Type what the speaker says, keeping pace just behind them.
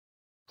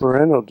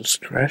Parental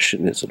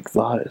discretion is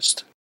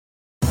advised.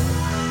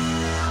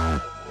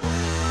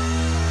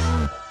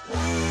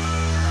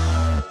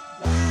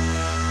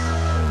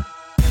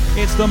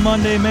 It's the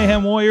Monday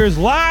Mayhem Warriors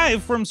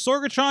live from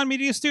Sorgatron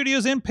Media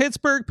Studios in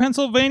Pittsburgh,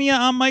 Pennsylvania.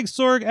 I'm Mike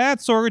Sorg at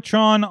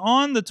Sorgatron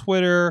on the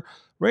Twitter,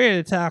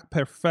 ready to talk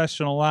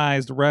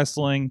professionalized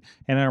wrestling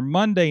and our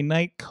Monday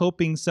night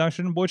coping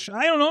session, which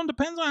I don't know,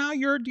 depends on how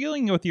you're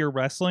dealing with your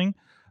wrestling.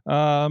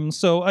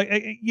 Mondays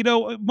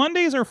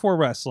are for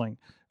wrestling.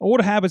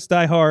 Old habits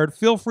die hard.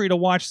 Feel free to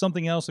watch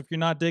something else if you're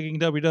not digging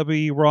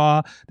WWE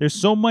Raw. There's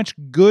so much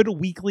good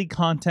weekly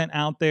content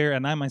out there,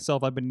 and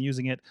I've been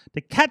using it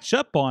to catch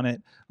up on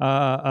it.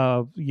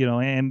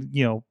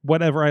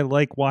 Whatever I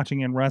like watching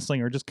in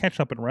wrestling, or just catch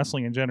up in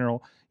wrestling in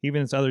general,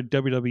 even this other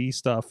WWE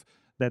stuff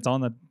that's on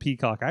the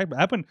Peacock.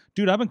 I've been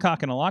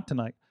cocking a lot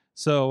tonight.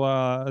 So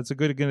it's a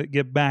good to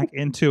get back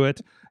into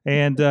it.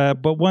 And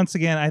but once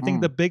again, I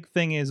think the big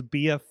thing is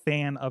be a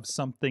fan of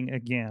something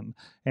again,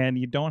 and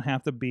you don't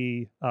have to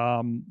be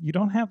you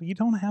don't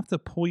have to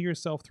pull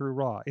yourself through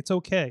Raw. It's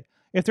okay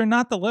if they're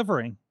not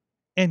delivering,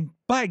 and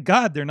by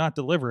God, they're not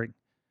delivering.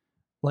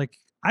 Like,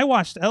 I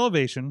watched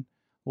Elevation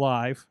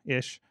live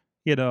ish,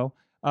 finished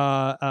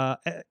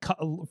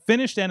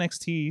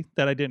NXT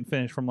that I didn't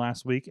finish from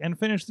last week, and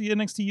finished the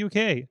NXT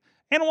UK.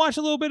 And watch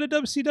a little bit of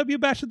WCW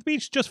Bash at the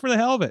Beach just for the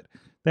hell of it.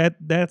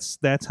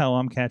 That's how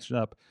I'm catching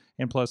up.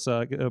 And plus,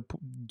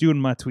 doing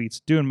my tweets,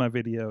 doing my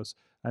videos.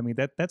 I mean,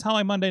 that's how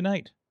I Monday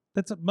night.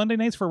 That's Monday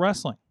nights for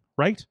wrestling,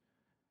 right?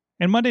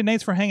 And Monday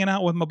nights for hanging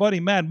out with my buddy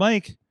Mad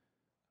Mike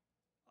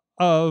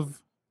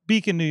of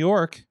Beacon, New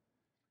York.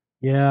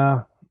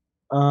 Yeah.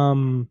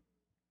 God.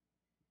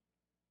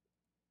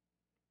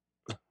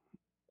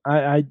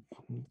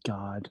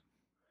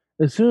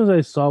 As soon as I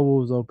saw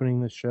what was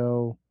opening the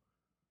show,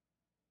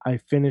 I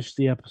finished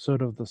the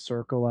episode of The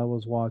Circle I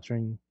was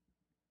watching,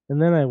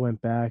 and then I went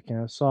back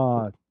and I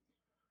saw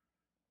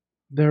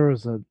there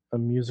was a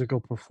musical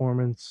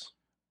performance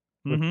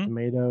with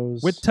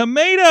tomatoes. With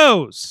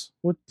tomatoes!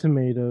 With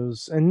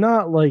tomatoes. And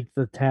not like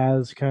the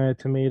Taz kind of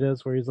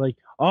tomatoes where he's like,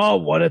 oh,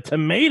 what a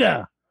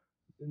tomato!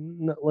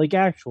 Like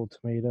actual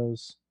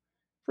tomatoes.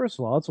 First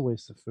of all, it's a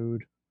waste of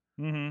food.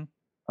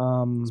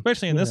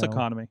 Especially in this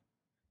economy.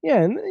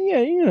 Yeah,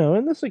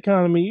 in this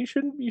economy, you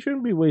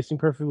shouldn't be wasting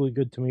perfectly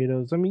good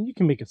tomatoes. I mean, you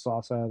can make a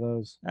sauce out of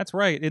those. That's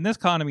right. In this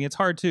economy, it's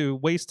hard to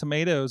waste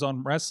tomatoes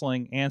on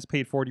wrestling and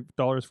paid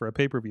 $40 for a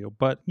pay-per-view.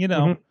 But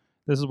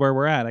this is where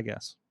we're at, I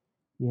guess.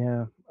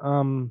 Yeah.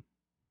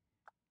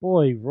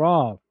 Boy,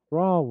 Raw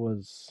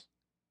was.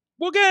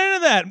 We'll get into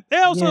that.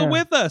 Also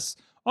with us,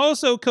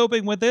 also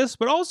coping with this,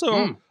 but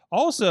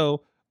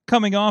also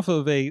coming off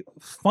of a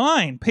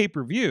fine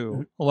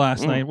pay-per-view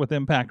last night with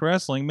Impact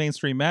Wrestling,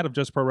 mainstream Matt of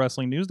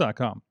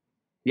JustProWrestlingNews.com.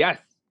 Yes.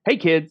 Hey,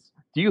 kids.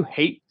 Do you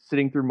hate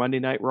sitting through Monday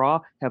Night Raw?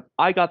 Have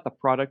I got the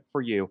product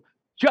for you?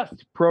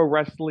 Just Pro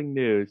Wrestling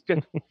News.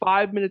 Just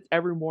 5 minutes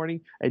every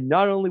morning. And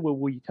not only will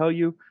we tell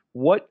you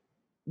what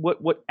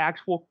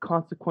actual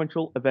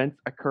consequential events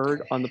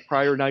occurred on the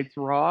prior night's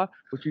Raw,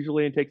 which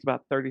usually takes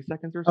about 30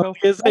 seconds or so.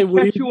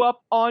 We'll catch you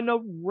up on the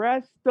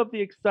rest of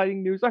the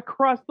exciting news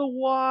across the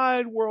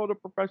wide world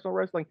of professional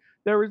wrestling.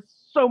 There is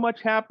so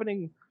much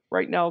happening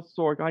right now,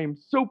 Sorg. I am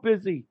so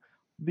busy.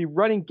 The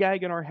running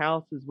gag in our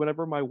house is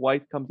whenever my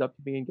wife comes up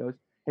to me and goes,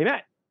 hey,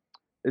 Matt,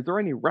 is there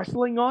any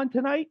wrestling on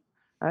tonight?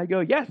 I go,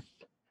 yes,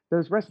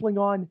 there's wrestling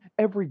on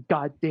every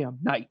goddamn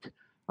night.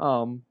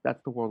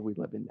 That's the world we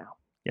live in now.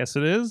 Yes,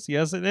 it is.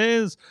 Yes, it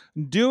is.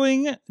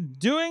 Doing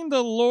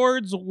the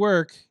Lord's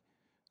work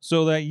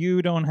so that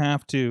you don't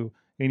have to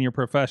in your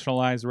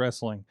professionalized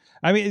wrestling.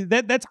 I mean,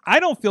 that's I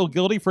don't feel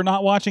guilty for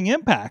not watching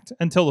Impact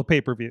until the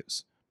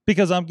pay-per-views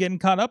because I'm getting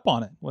caught up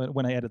on it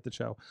when I edit the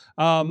show.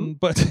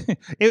 But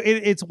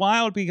it's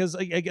wild because,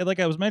 like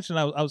I was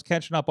mentioning, I was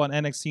catching up on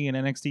NXT and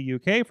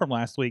NXT UK from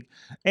last week,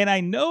 and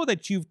I know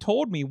that you've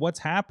told me what's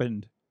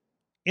happened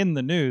in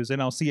the news,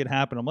 and I'll see it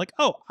happen. I'm like,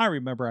 oh, I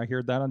remember I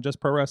heard that on Just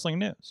Pro Wrestling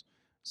News.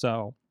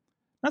 So,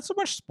 not so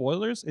much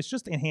spoilers, it's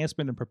just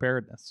enhancement and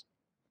preparedness.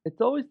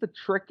 It's always the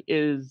trick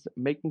is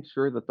making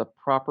sure that the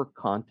proper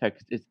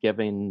context is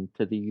given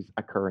to these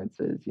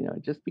occurrences.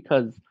 Just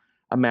because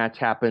a match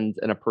happens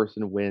and a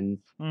person wins,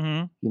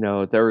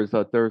 there is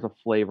a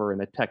flavor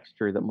and a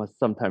texture that must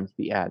sometimes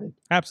be added.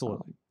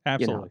 Absolutely.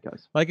 Absolutely. It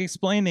goes. Like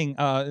explaining,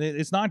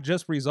 it's not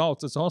just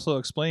results, it's also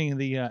explaining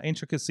the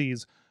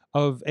intricacies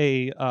of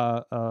a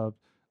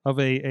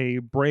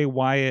Bray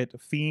Wyatt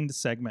Fiend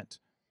segment.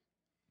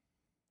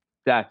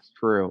 That's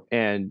true.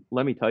 And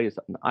let me tell you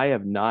something. I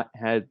have not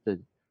had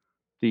the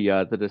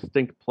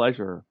distinct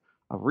pleasure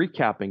of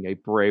recapping a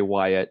Bray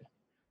Wyatt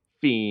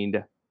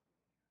Fiend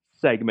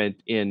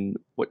segment in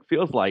what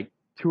feels like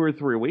 2 or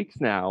 3 weeks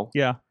now.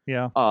 Yeah.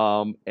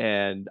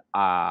 And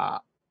I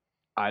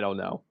don't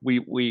know.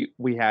 We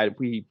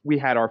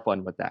had our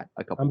fun with that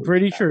a couple. I'm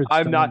pretty sure it's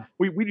done.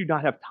 We do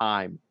not have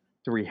time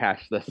to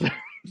rehash this.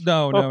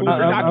 No. We're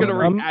not going to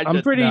rehash it.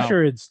 I'm pretty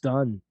sure it's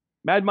done.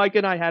 Mad Mike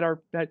and I had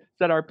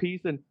said our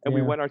piece and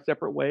we went our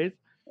separate ways,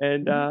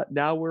 and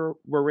now we're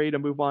ready to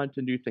move on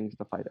to new things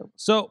to fight over.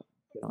 So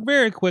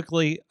very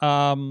quickly,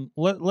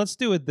 let's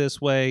do it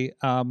this way.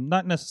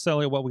 Not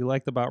necessarily what we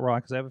liked about Raw,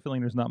 because I have a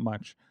feeling there's not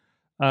much.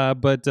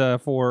 But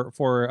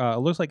for it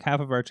looks like half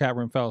of our chat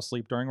room fell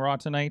asleep during Raw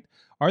tonight.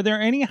 Are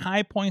there any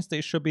high points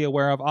they should be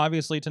aware of?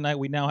 Obviously, tonight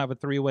we now have a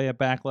 3-way at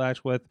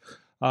Backlash with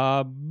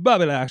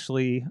Bobby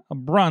Lashley,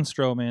 Braun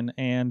Strowman,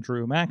 and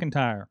Drew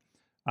McIntyre.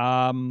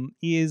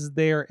 Is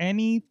there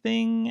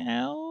anything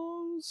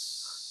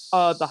else?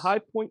 The high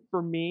point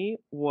for me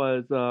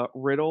was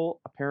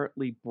Riddle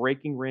apparently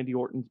breaking Randy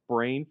Orton's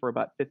brain for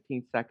about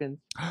 15 seconds.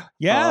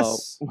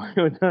 Yes.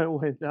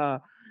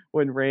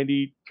 When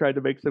Randy tried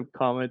to make some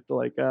comment,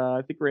 like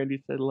I think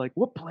Randy said, like,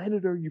 "What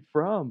planet are you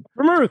from?"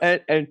 From Earth.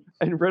 And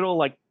Riddle,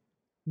 like,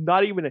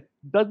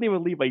 doesn't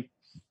even leave a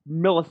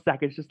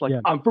millisecond, just like,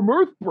 Yeah. "I'm from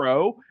Earth,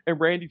 bro," and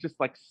Randy just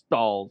like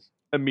stalls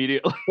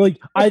immediately. Like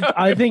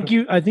I think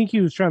he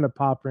was trying to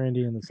pop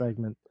Randy in the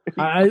segment.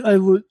 I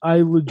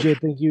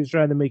legit think he was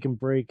trying to make him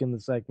break in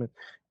the segment,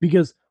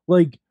 because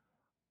like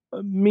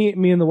me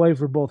and the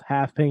wife were both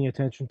half paying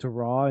attention to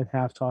Raw and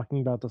half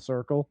talking about the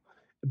circle,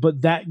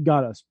 but that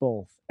got us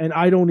both. And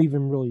I don't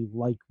even really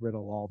like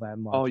Riddle all that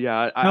much. Oh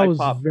yeah, that was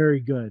very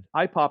good.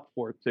 I popped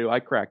for it too. I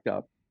cracked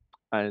up,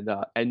 and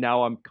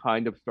now I'm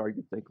kind of starting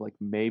to think like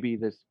maybe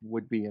this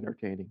would be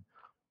entertaining.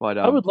 But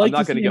I would like I'm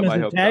not to see going to him get my as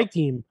a hopes tag up.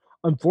 team.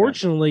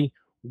 Unfortunately,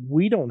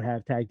 we don't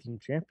have tag team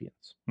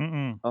champions.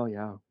 Mm-mm. Oh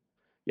yeah,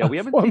 we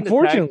haven't seen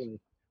Unfortunately.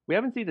 we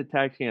haven't seen the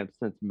tag champs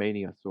since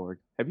Mania, Sword.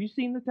 Have you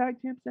seen the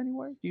tag champs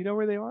anywhere? Do you know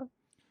where they are?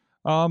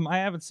 I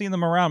haven't seen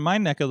them around my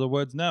neck of the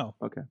woods. No.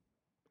 Okay,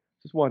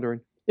 just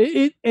wondering.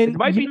 It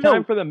might be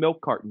time for the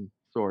milk carton,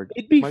 Sword.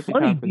 It'd be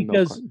funny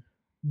because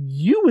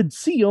you would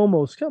see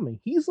Omos coming.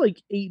 He's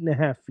like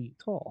 8.5 feet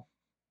tall.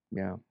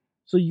 Yeah.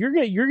 So you're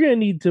gonna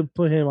need to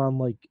put him on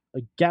like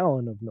a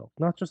gallon of milk,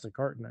 not just a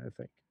carton, I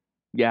think.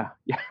 Yeah.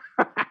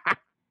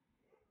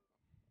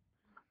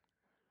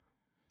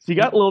 So you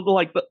got little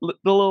like the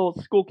little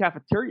school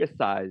cafeteria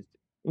sized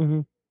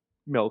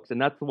milks,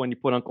 and that's the one you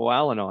put Uncle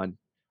Allen on,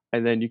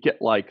 and then you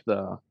get like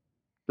the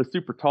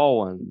super tall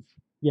ones.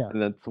 Yeah,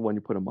 and that's the one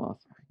you put Amos.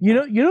 You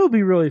know, it'd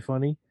be really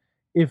funny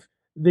if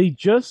they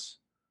just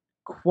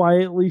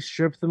quietly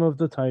stripped them of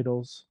the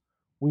titles.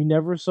 We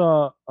never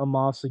saw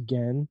Amos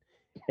again,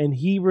 and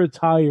he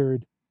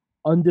retired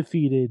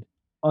undefeated,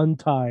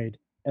 untied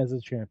as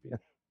a champion.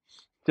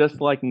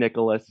 Just like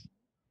Nicholas.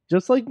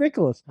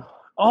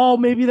 Oh,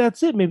 maybe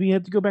that's it. Maybe he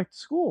had to go back to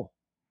school.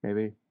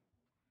 Maybe.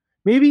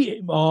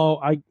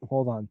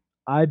 Hold on.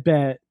 I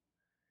bet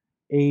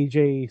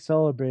AJ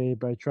celebrated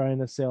by trying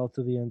to sail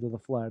to the end of the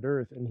flat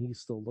Earth, and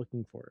he's still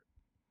looking for it.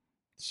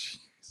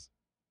 Jeez.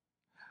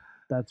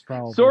 That's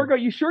probably.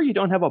 Sorgo, you sure you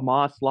don't have a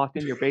moss locked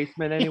in your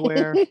basement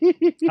anywhere? I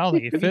don't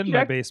think it fit in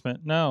my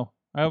basement. No.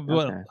 I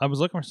was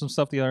looking for some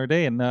stuff the other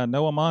day, and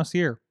no Amos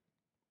here.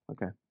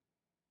 Okay.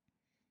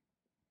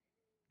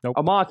 Nope.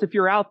 Amos, if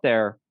you're out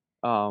there,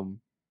 I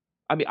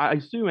mean, I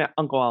assume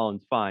Uncle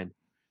Allen's fine.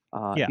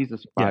 He's a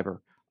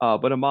survivor. Yeah.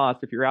 But Amos,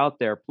 if you're out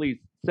there, please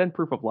send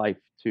proof of life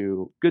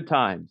to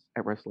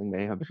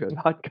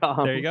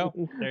goodtimes@wrestlingmayhemshow.com. There you go.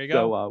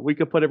 So we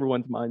could put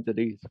everyone's minds at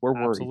ease. We're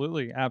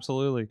worried.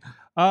 Absolutely.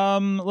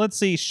 Let's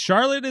see.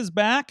 Charlotte is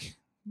back.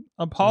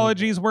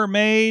 Apologies were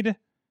made.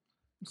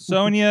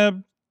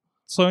 Sonya.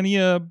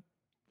 Storylines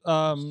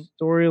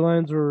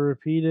were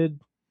repeated.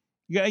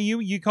 Yeah,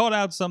 you called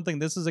out something.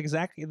 This is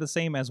exactly the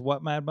same as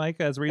what, Mad Mike,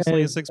 as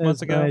recently as 6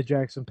 months ago? Nia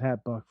Jackson,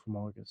 Pat Buck from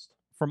August.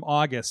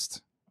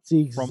 It's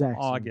the exact from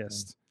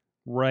August.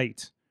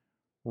 Right.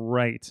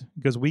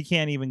 Because we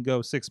can't even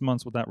go 6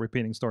 months without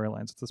repeating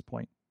storylines at this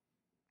point.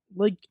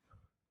 Like,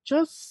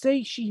 just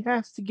say she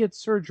has to get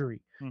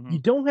surgery. Mm-hmm. You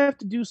don't have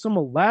to do some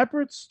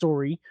elaborate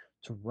story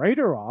to write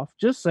her off.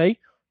 Just say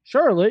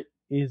Charlotte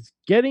is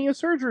getting a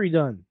surgery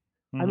done.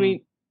 Mm-hmm. I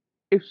mean,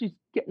 if she's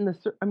getting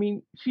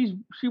she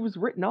was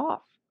written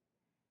off.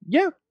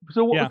 Yeah.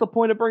 So what was the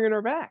point of bringing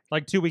her back?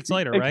 Like 2 weeks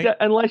later, right?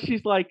 Unless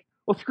she's like,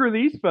 well, screw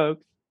these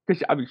folks.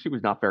 Because, she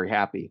was not very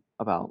happy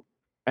about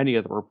any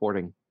of the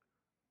reporting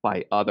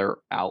by other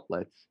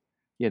outlets.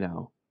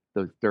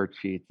 Those dirt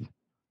sheets.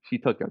 She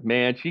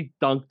she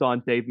dunked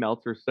on Dave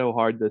Meltzer so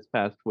hard this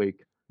past week.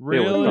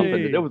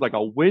 Really? It was like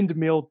a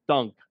windmill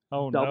dunk.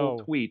 Double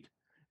tweet.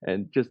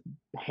 And just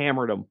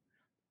hammered him.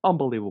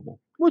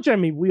 Unbelievable. Which, I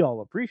mean, we all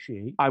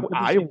appreciate. I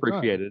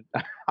appreciate it.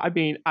 I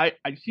mean, I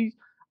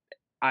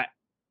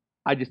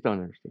just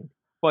don't understand.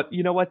 But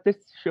you know what? This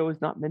show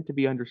is not meant to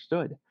be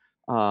understood.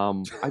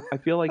 I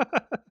feel like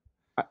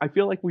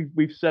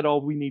we've said all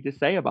we need to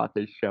say about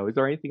this show. Is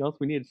there anything else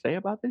we need to say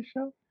about this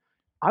show?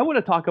 I want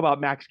to talk about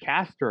Max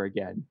Caster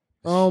again.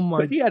 Oh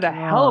my! He had a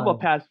hell of a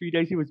past few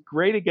days. He was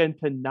great again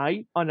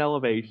tonight on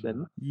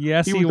Elevation.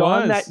 Yes, he was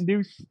on that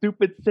new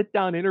stupid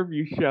sit-down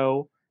interview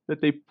show that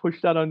they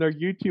pushed out on their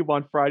YouTube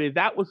on Friday.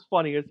 That was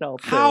funny as hell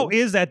too. How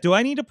is that? Do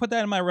I need to put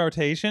that in my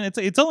rotation?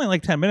 It's only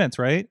like 10 minutes,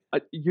 right?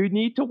 You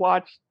need to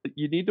watch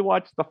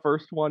the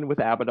first one with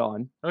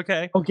Abaddon.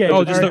 Okay. Oh,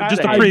 just the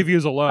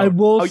previews alone. I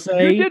will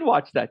say you did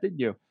watch that, didn't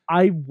you?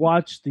 I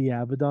watched the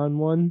Abaddon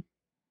one.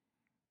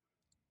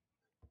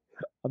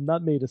 I'm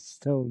not made of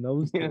stone. That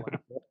was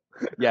delightful.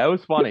 Yeah, it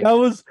was funny. That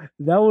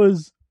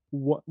was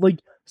what, like,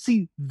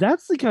 see,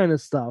 that's the kind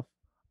of stuff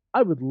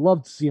I would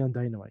love to see on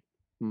Dynamite.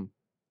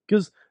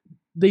 Because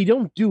they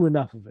don't do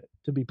enough of it,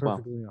 to be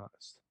perfectly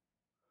honest.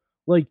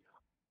 Like,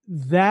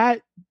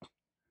 that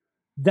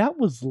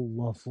was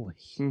lovely.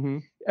 Mm-hmm.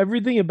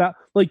 Everything about,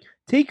 like,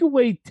 take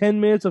away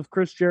 10 minutes of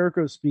Chris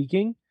Jericho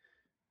speaking,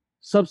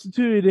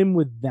 substitute it in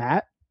with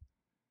that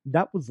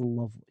was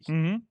lovely.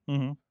 Mm-hmm.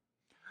 Mm-hmm.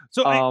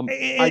 So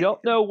I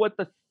don't know what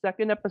the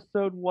second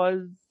episode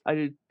was.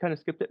 I kind of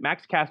skipped it.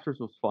 Max Caster's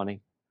was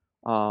funny.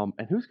 And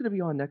who's going to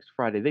be on next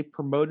Friday? They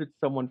promoted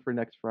someone for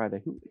next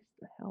Friday. Who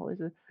the hell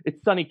is it?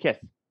 It's Sunny Kiss.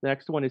 The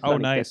next one is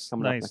Sunny Kiss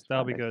coming up next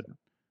That'll Friday, be good. so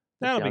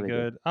That'll be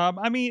good.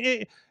 I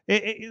mean,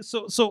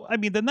 so I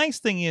mean, the nice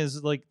thing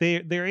is, like,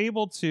 they're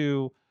able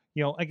to,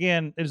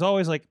 again, there's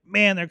always like,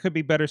 man, there could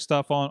be better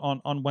stuff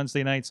on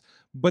Wednesday nights,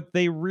 but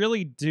they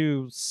really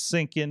do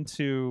sink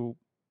into,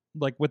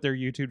 like, with their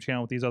YouTube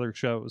channel with these other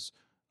shows,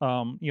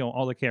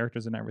 all the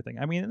characters and everything.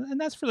 I mean, and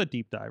that's for the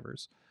deep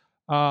divers.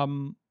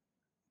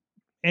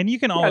 And you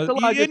can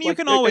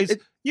always,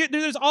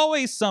 there's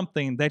always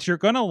something that you're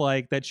gonna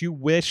like that you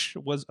wish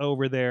was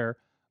over there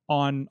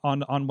on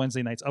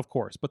Wednesday nights, of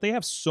course. But they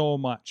have so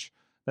much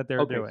that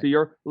they're doing.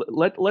 So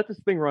let this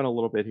thing run a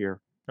little bit here.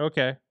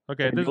 Okay.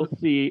 And you'll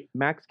see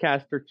Max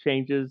Caster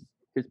changes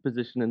his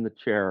position in the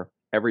chair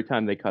every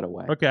time they cut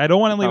away. Okay, I don't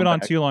want to leave it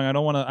on too long. I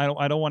don't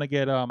want to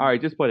get All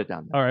right, just put it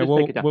down. All right, just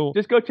take it down.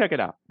 Just go check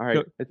it out. All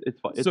right, it's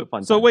fun. It's a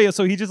fun. So time. wait,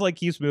 so he just like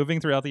keeps moving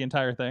throughout the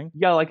entire thing?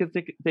 Yeah, like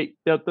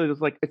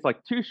it's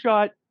like two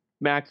shot.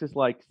 Max is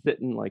like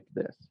sitting like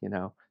this,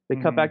 They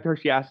cut back to her.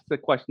 She asks the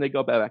question. They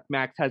go back.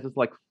 Max has his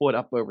like foot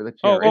up over the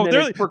chair.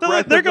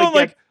 They're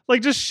going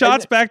like just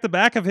shots back to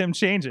back of him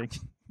changing.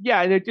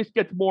 Yeah, and it just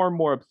gets more and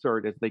more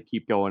absurd as they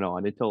keep going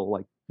on until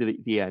like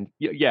the end.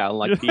 Yeah,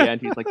 like the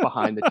end, he's like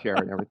behind the chair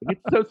and everything.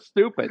 It's so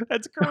stupid.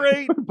 That's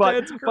great.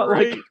 That's great.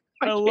 But like,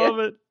 I love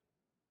it.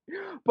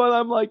 But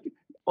I'm like,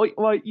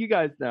 well, you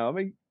guys know. I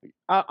mean,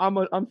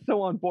 I'm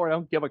so on board. I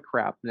don't give a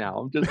crap now.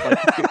 I'm just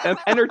like,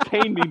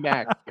 entertain me,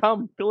 Max.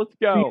 Come, let's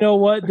go. You know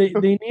what? They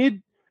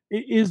need.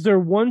 Is there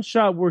one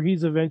shot where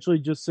he's eventually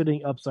just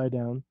sitting upside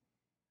down?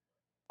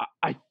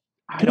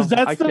 Because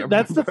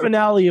that's the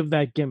finale of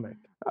that gimmick.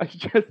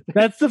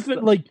 That's the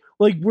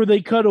like where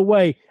they cut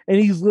away and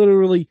he's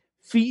literally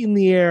feet in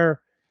the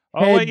air.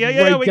 Oh wait,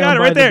 yeah, we got it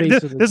right there.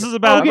 This is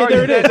about. Okay,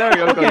 there it is. There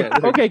you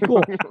go. Okay,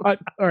 cool. All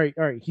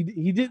right.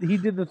 He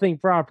did the thing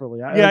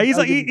properly.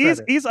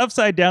 He's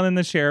upside down in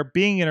the chair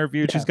being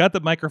interviewed. Yeah. She's got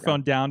the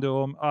microphone down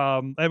to him.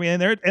 I mean,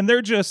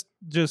 they're just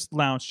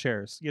lounge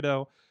chairs,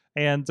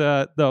 And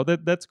no,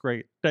 that's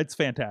great. That's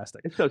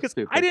fantastic. It's so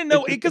stupid. I didn't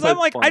know because I'm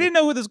like, funny. I didn't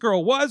know who this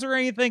girl was or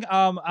anything.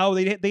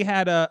 They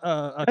had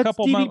a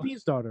couple. That's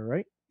DDP's daughter,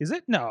 right? Is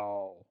it?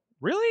 No,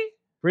 really?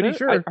 Pretty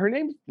sure her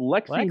name's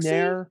Lexi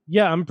Nair.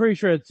 Yeah, I'm pretty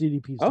sure it's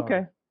DDP's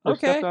daughter.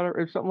 Okay. Stepdaughter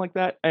or something like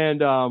that.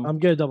 And I'm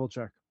gonna double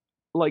check.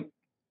 Like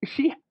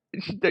she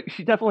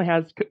definitely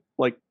has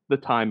like the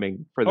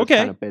timing for this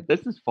kind of bit.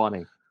 This is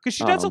funny. Because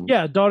she does,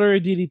 daughter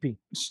of DDP.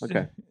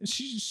 Okay,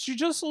 she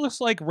just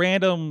looks like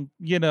random,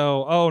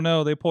 oh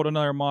no, they pulled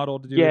another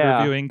model to do the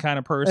reviewing kind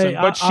of person, hey,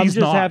 but she's I'm just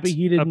not. Happy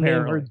he didn't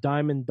apparently. name her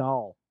Diamond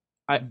Doll.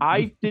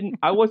 I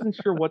wasn't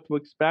sure what to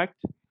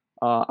expect.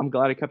 I'm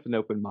glad I kept an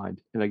open mind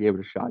and I gave it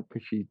a shot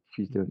because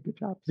she's doing a good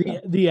job.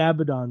 So. The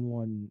Abaddon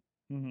one.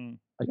 Mm-hmm.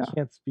 I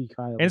can't speak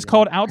highly. And it's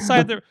called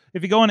Outside the.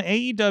 If you go on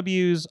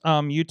AEW's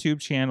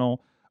YouTube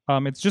channel,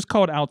 it's just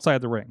called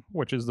Outside the Ring,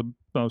 which is the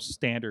most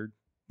standard.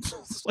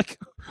 It's like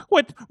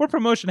what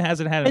promotion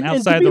hasn't had an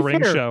outside the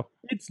ring show?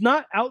 It's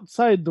not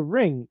outside the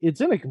ring. It's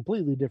in a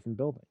completely different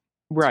building.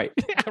 Right.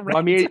 Yeah, right.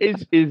 I mean,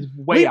 it is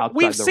way outside.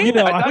 We've the seen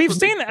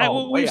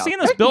ring. We've seen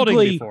this building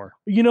before.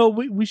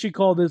 We should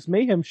call this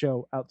Mayhem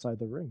show outside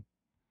the ring.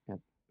 Yeah,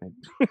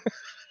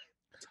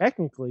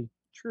 technically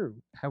true.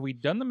 Have we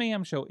done the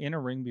Mayhem show in a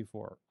ring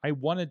before? I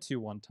wanted to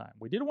one time.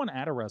 We did one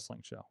at a wrestling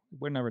show.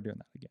 We're never doing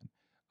that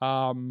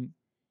again.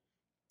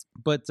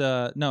 But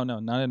no,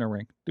 not in a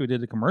ring. We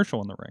did a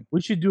commercial in the ring.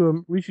 We should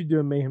do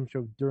a Mayhem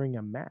show during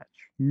a match.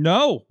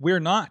 No, we're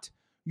not.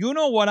 You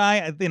know what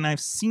I've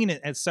seen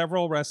it at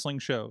several wrestling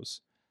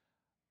shows.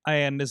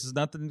 And this is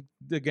nothing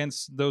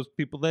against those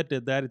people that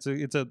did that.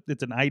 It's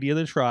an idea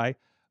to try.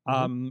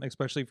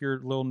 Especially if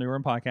you're a little newer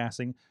in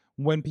podcasting.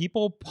 When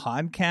people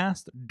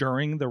podcast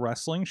during the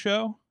wrestling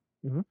show,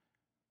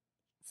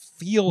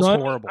 feels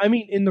horrible. I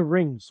mean, in the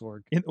ring,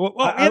 Sorg. In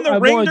the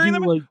ring during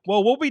the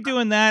well, we'll be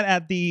doing that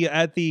at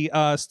the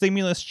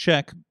Stimulus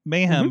Check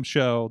Mayhem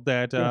show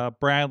that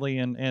Bradley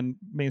and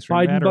Mainstream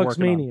Biden Matter Bucks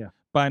working Mania. On.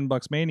 Biden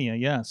Bucks Mania,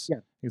 yes,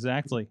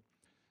 exactly.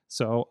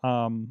 So,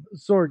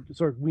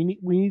 Sorg, we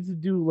need to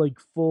do like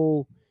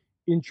full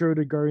intro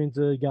to Guardians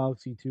of the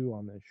Galaxy 2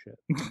 on this shit.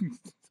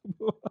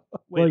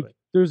 Wait.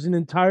 There's an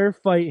entire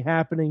fight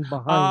happening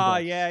behind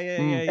us. Yeah.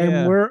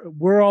 And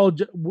we're all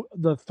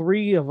the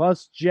three of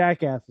us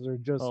jackasses are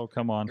just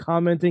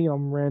commenting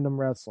on random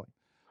wrestling.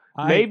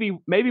 Maybe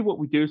what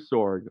we do,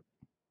 Sorg,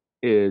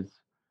 is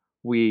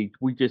we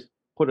just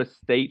put a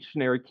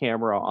stationary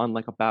camera on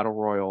like a battle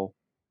royal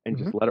and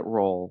just let it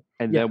roll,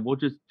 and Yeah. then we'll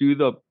just do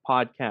the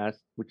podcast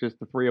with just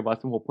the three of us,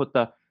 and we'll put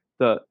the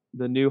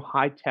new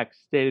high tech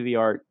state of the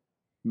art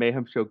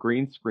Mayhem Show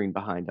green screen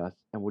behind us,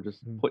 and we'll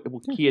just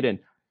we'll key it in.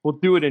 We'll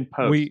do it in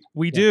post.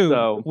 We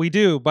So-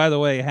 do, by the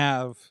way,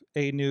 have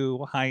a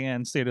new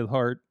high-end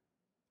state-of-the-art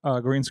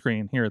green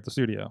screen here at the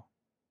studio.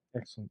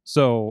 Excellent.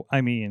 So,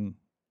 I mean,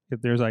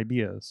 if there's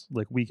ideas,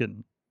 like we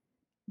can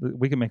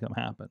make them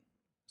happen.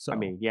 So, I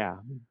mean, yeah,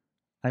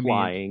 I mean,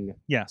 flying.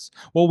 yes.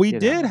 Well, we You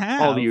did know,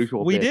 have all the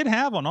usual We bits. did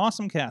have on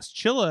Awesome Cast.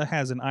 Chilla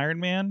has an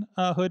Iron Man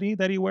hoodie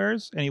that he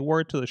wears, and he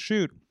wore it to the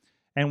shoot.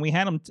 And we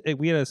had him.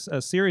 We had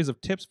a series of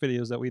tips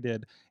videos that we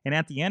did, and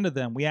at the end of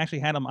them, we actually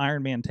had him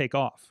Iron Man take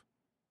off.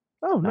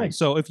 Oh, nice.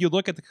 So if you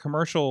look at the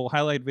commercial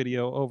highlight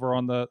video over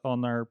on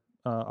our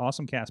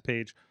Awesome Cast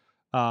page,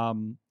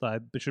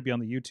 it should be on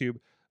the YouTube.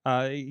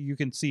 You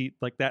can see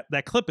like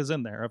that clip is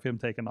in there of him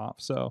taking off.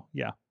 So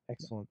yeah,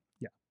 Excellent.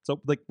 yeah. So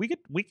like we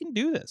can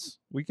do this.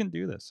 We can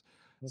do this.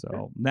 Okay.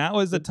 So now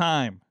is the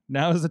time.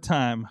 Now is the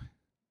time.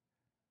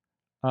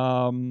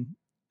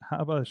 How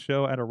about a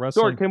show at a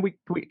wrestling? Sorg,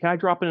 can I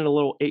drop in a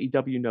little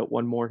AEW note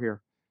one more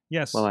here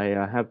Yes. while I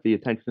have the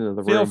attention of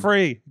the Feel room?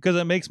 free, because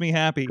it makes me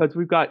happy. Because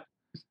we've got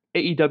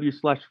AEW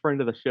 / friend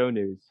of the show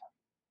news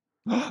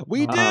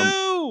We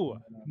do.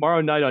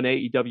 tomorrow night on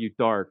AEW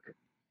Dark.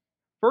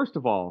 First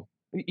of all,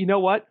 you know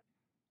what?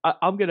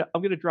 I'm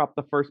gonna drop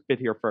the first bit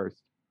here first.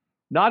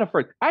 Not a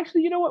friend.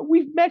 Actually, you know what?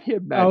 We've met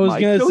him, Mad I was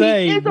Mike. gonna So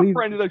say, he is a we've-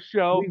 friend of the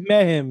show. We've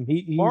met him.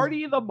 He's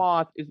Marty the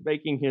Moth is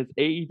making his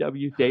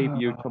AEW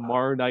debut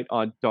tomorrow night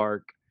on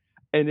Dark.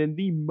 And in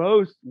the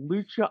most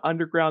Lucha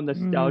Underground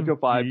nostalgia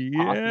vibes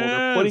possible,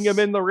 they're putting him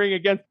yes. in the ring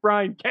against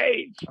Brian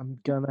Cage. I'm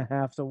gonna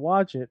have to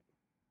watch it.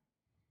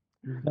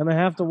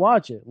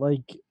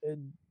 Like,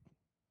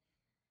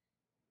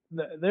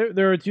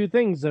 there are two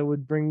things that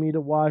would bring me to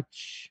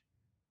watch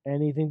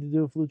anything to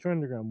do with Lucha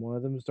Underground. One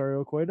of them is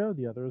Dario Cueto.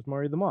 The other is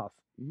Marty the Moth.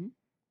 Mhm.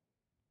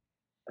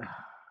 God.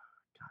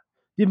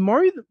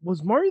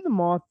 Was Marty the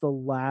Moth the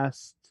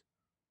last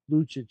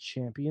Lucha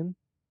champion?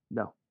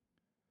 No.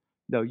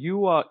 No,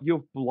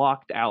 you've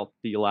blocked out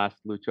the last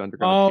Lucha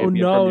Underground Oh,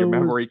 champion no, from your it was-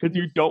 memory because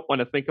you don't want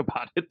to think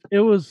about it. It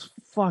was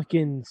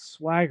fucking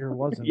Swagger,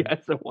 wasn't it?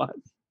 Yes, it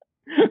was.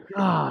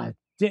 God,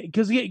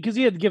 because he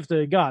had the gift of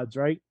the gods,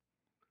 right?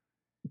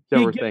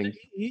 There were things.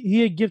 He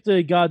had gifted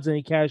the gods and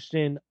he cashed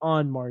in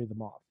on Marty the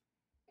Moth.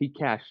 He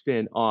cashed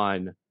in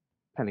on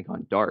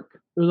Pentagon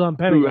Dark, It was on who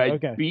Pentagon. had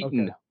Okay,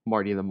 beaten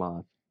Marty the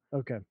Moth.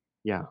 okay.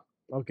 Yeah.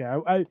 Okay,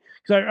 I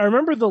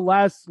remember the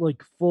last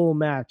like full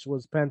match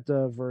was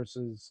Penta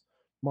versus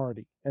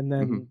Marty, and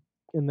then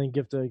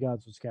Gift of the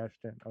Gods was cashed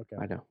in. Okay,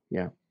 I know.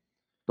 Yeah.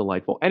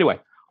 Delightful. Anyway,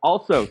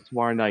 also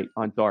tomorrow night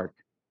on Dark,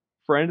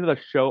 friend of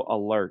the show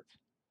alert.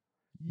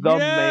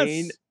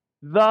 Yes!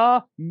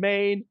 The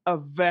main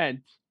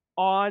event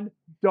on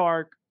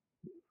Dark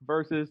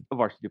versus the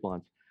Varsity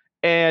Blondes.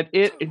 And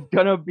it is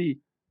gonna be,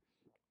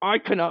 I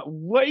cannot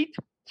wait.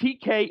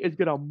 TK is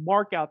gonna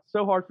mark out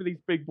so hard for these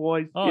big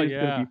boys. Oh, it is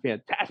yeah. gonna be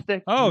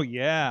fantastic. Oh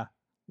yeah.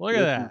 Look at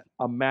This that. is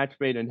a match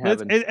made in It's-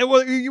 heaven.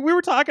 well, we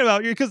were talking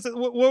about you because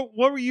what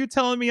were you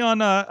telling me on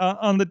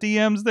the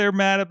DMs there,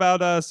 Matt,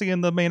 about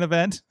seeing the main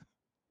event?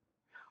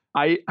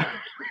 I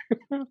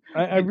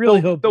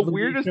really hope the Liddy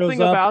weirdest shows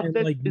thing up about and,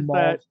 this like, is mauls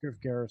that Griff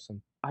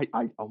Garrison.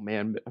 oh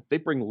man, if they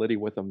bring Liddy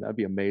with them, that'd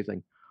be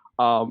amazing.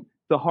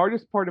 The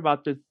hardest part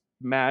about this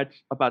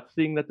match, about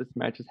seeing that this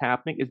match is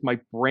happening, is my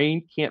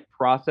brain can't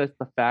process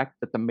the fact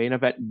that the main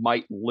event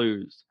might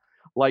lose.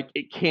 Like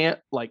it can't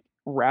like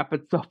wrap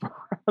itself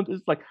around.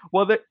 It's like,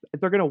 well,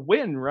 they're gonna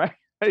win, right?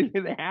 They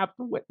have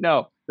to win.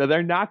 No,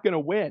 they're not gonna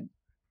win.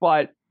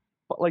 But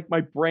like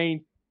my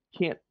brain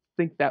can't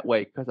think that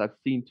way because I've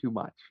seen too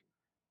much.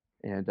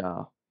 And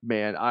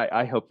man,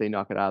 I hope they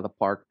knock it out of the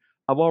park.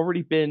 I've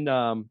already been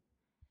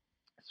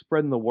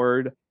spreading the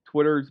word.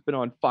 Twitter's been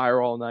on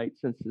fire all night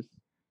since this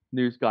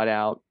news got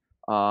out.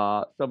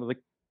 Some of the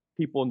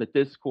people in the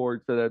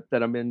Discords that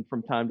I'm in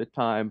from time to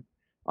time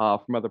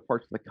from other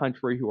parts of the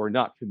country who are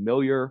not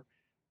familiar.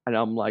 And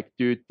I'm like,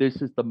 dude,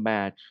 this is the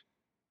match.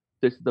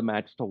 This is the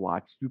match to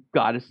watch. You've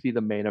got to see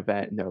the main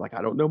event. And they're like,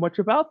 I don't know much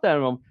about that.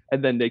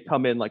 And then they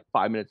come in like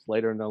 5 minutes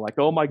later and they're like,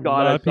 oh my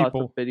God, I saw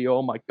some video.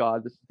 Oh my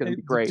God, this is going to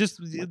be great. Just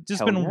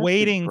Hell been yeah, it's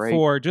waiting great.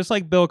 for, just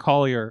like Bill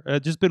Collier,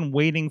 just been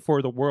waiting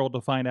for the world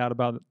to find out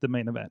about the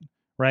main event,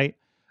 right?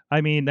 I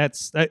mean,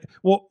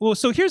 well.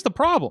 So here's the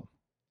problem.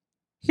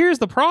 Here's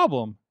the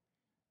problem.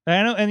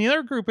 And the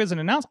other group isn't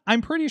announced.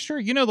 I'm pretty sure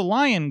you know the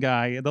lion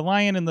guy, the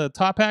lion in the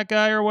top hat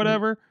guy or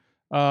whatever.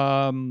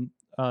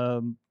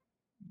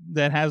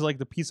 That has like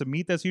the piece of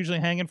meat that's usually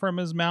hanging from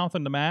his mouth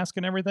and the mask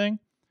and everything.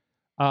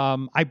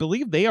 I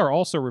believe they are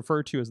also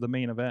referred to as the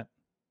main event.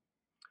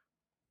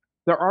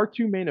 There are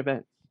two main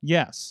events.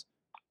 Yes.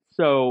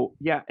 So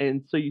yeah,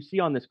 and so you see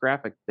on this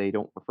graphic, they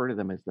don't refer to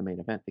them as the main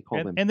event. They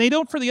call them, And they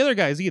don't for the other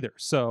guys either.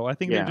 So I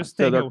think yeah. they're just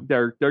So staying.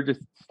 they're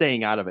just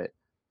staying out of it.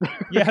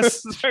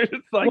 Yes. They're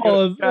just like,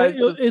 Well, guys,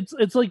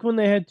 it's like when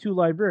they had two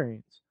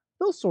librarians.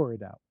 They'll sort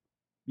it out.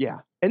 yeah,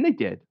 and they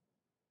did.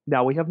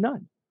 Now we have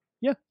none.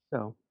 Yeah.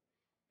 So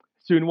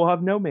soon we'll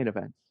have no main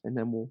events, and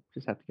then we'll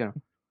just have to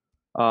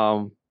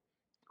go.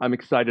 I'm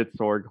excited,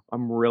 Sorg.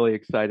 I'm really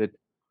excited.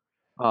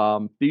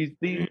 These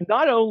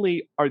not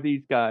only are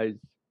these guys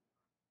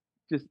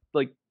just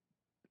like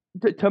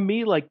to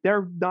me like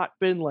there have not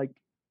been like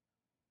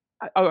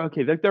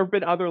okay, there have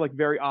been other like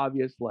very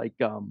obvious like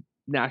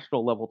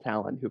national level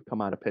talent who've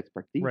come out of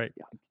Pittsburgh. These, Right.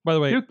 By the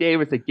way, Duke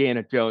Davis and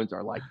Gannett Jones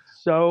are like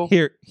so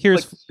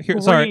here's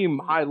sorry.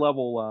 high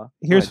level.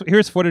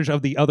 Here's footage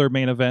of the other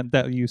main event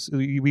that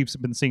we've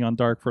been seeing on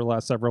Dark for the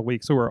last several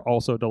weeks, who are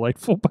also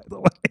delightful, by the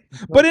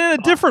way, but in a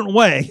different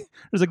way.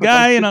 There's a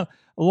guy in a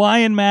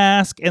lion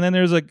mask, and then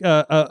there's a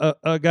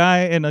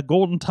guy in a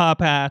golden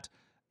top hat,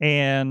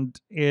 and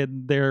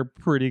they're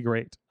pretty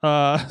great.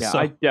 Yeah, so.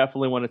 I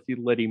definitely want to see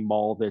Liddy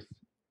maul this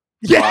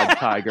rod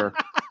tiger.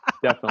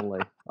 Definitely,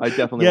 I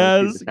definitely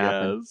want to see this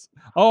happen. Yes.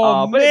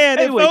 Oh man,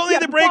 anyway, if only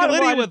the break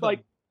Liddy with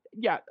like,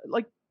 yeah,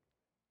 like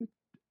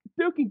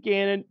Duke and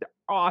Gannon,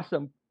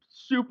 awesome,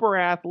 super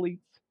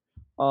athletes,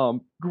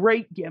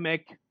 great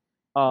gimmick,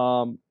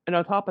 and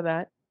on top of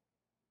that,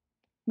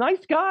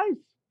 nice guys.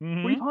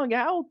 Mm-hmm. We've hung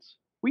out,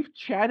 we've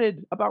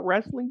chatted about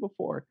wrestling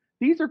before.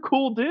 These are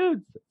cool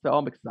dudes, so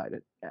I'm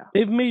excited. Yeah,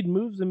 They've made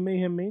moves in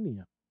Mayhem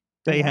Mania.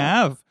 They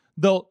have.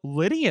 Though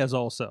Liddy has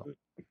also.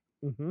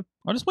 Mm-hmm.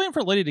 I'm just waiting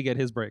for Liddy to get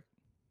his break.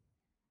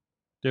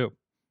 Dude,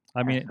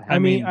 I mean,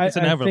 it's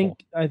I inevitable.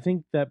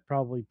 think that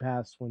probably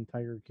passed when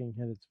Tiger King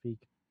hit its peak.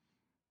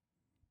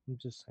 I'm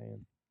just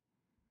saying.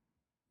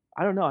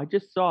 I don't know. I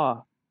just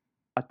saw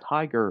a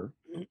tiger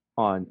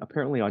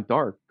apparently on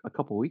Dark a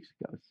couple weeks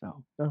ago.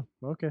 So, oh,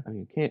 okay. I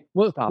mean, you can't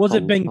Was stop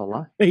it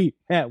the Hey,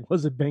 Pat,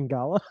 was it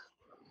Bengala?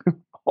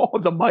 Oh,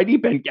 the mighty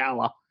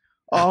Bengala.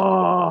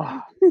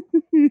 Oh,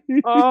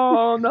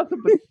 oh,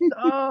 nothing but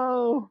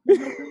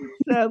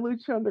sad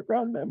Lucha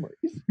Underground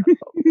memories. Oh,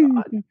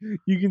 God.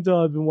 You can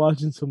tell I've been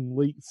watching some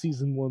late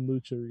season 1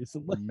 Lucha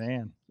recently.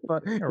 Man,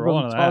 But you're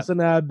rolling I'm to tossing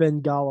that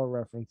Bengala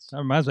reference. that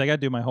reminds me, I got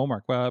to do my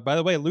homework. By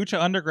the way,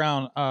 Lucha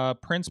Underground,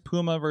 Prince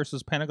Puma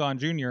versus Pentagon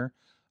Jr.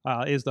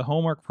 Is the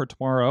homework for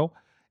tomorrow.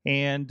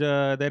 And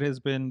that has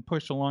been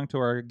pushed along to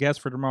our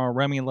guest for tomorrow,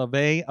 Remy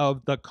LeVay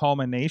of The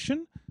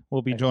Culmination.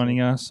 Will be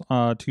joining us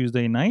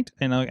Tuesday night.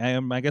 And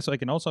I guess I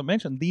can also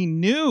mention the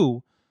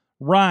new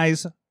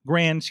Rise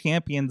Grand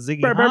Champion,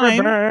 Ziggy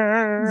Haim.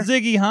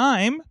 Ziggy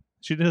Haim.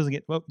 She doesn't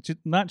get,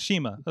 not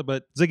Shima,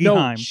 but Ziggy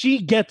Haim.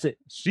 She gets it.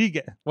 She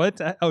gets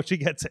she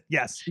gets it.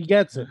 Yes, she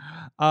gets it.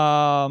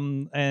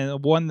 And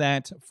won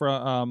that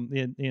from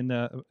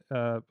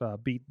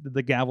beat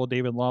the Gavel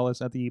David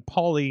Lawless at the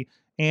Poly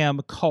Am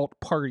Cult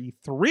Party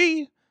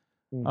 3.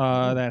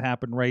 That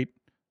happened right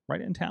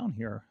in town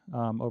here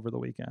over the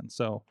weekend.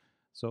 So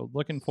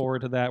looking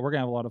forward to that. We're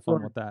gonna have a lot of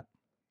fun with that.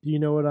 Do you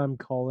know what I'm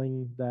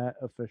calling that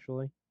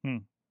officially?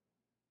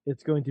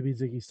 It's going to be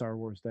Ziggy Star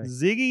Wars Day.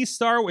 Ziggy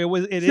Star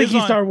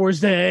Wars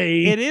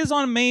Day. It is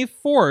on May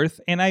 4th,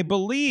 and I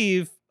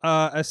believe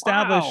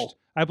established. Wow.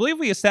 I believe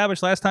we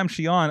established last time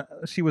she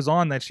was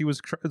on that she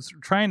was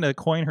trying to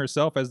coin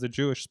herself as the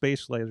Jewish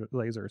space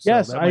laser. So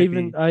yes, I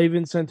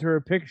even sent her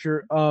a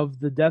picture of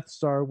the Death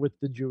Star with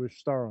the Jewish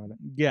star on it.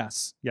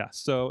 Yes.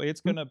 So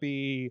it's gonna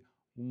be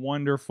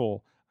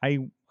wonderful. I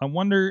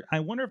wonder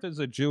if there's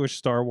a Jewish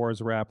Star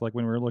Wars rap like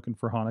when we were looking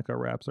for Hanukkah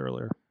raps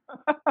earlier.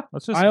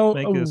 Let's just I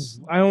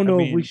don't know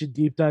if we should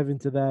deep dive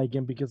into that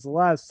again because the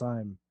last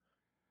time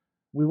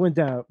we went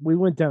down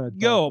a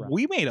dark route.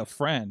 We made a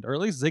friend, or at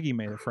least Ziggy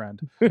made a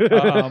friend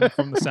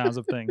from the sounds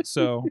of things.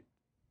 So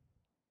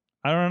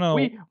I don't know.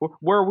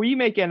 Where we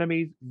make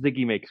enemies,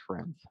 Ziggy makes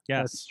friends.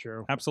 Yes, that's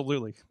true.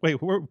 Absolutely. Wait,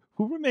 who are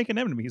we making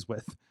enemies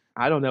with?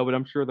 I don't know, but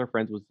I'm sure they're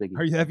friends with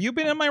Ziggy. Have you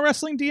been in my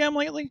wrestling DM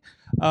lately?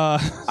 I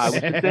was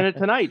just in it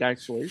tonight,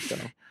 actually. So.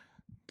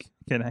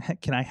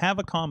 Can I have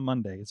a calm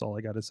Monday? Is all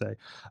I got to say.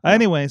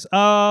 Anyways,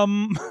 so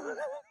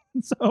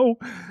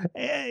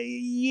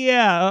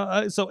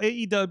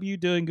AEW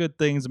doing good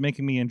things,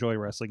 making me enjoy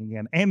wrestling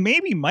again, and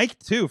maybe Mike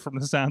too, from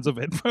the sounds of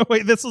it. The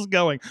way this is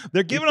going,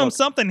 they're giving him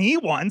something he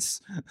wants.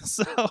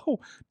 So,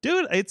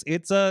 dude,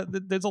 there's a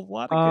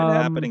lot of good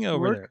happening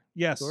over there.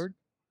 Yes, Sword,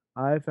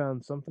 I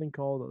found something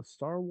called a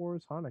Star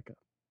Wars Hanukkah.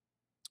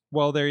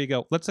 Well, there you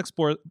go. Let's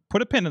explore.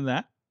 Put a pin in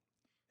that,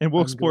 and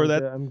we'll explore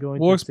that.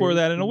 We'll explore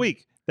that in a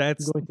week. I'm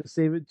going to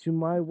save it to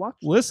my watch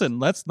list. Listen,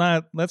 let's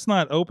not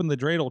open the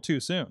dreidel too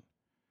soon.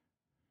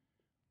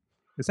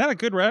 Is that a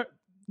good rep?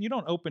 You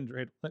don't open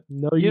dreidel.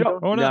 No, you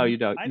don't. Oh, no, you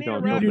don't.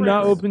 You do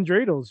not open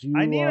dreidels.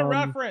 I need a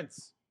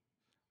reference.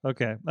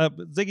 Okay,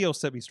 Ziggy will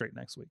set me straight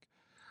next week.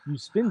 You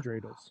spin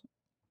dreidels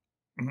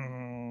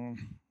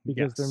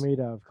because they're made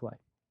out of clay.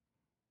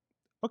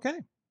 Okay,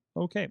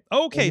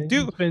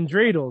 dude. Spin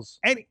dreidels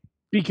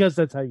because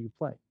that's how you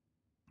play.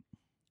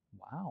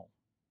 Wow.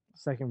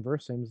 Second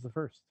verse, same as the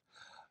first.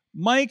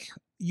 Mike,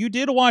 you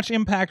did watch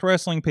Impact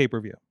Wrestling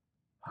pay-per-view.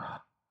 I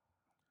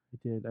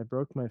did. I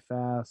broke my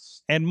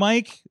fast. And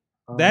Mike,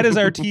 that is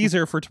our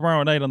teaser for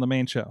tomorrow night on the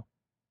main show.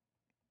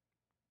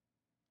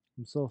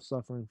 I'm still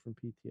suffering from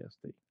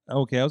PTSD.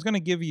 Okay, I was going to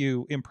give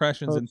you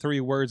impressions in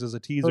 3 words as a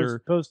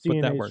teaser.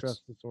 Post-TNA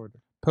stress disorder.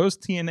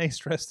 Post-TNA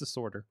stress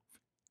disorder.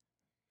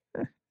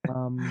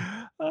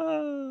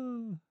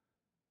 Oh.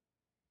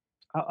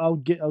 I'll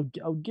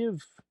give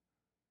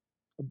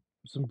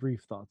some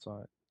brief thoughts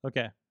on it.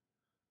 Okay.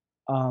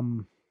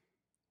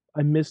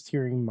 I missed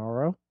hearing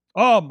Morrow.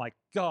 Oh my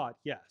God,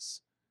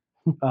 yes.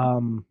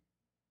 I'm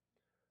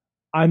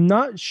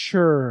not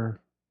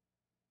sure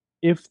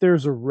if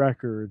there's a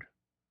record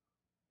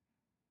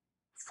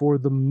for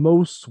the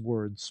most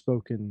words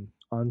spoken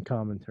on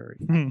commentary,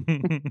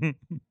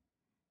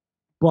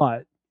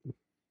 but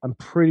I'm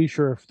pretty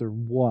sure if there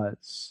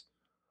was,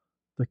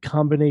 the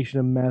combination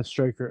of Matt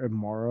Striker and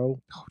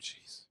Morrow Oh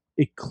jeez.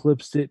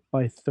 eclipsed it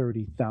by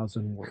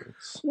 30,000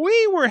 words.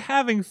 We were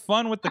having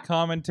fun with the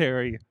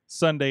commentary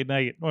Sunday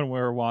night when we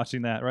were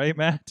watching that, right,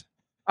 Matt?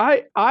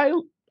 I've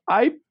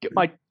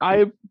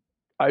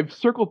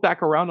circled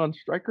back around on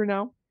Stryker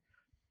now,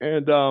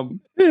 and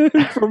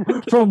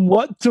from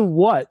what to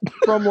what?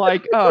 from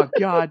like, oh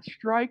God,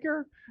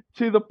 Stryker,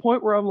 to the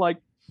point where I'm like,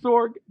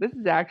 Sorg, this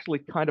is actually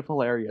kind of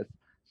hilarious.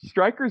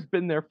 Stryker's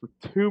been there for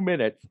 2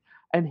 minutes,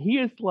 and he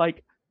is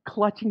like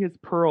clutching his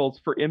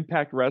pearls for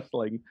Impact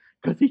Wrestling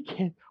because he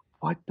can't.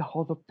 What the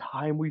whole the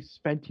time we've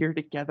spent here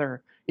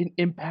together in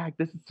Impact?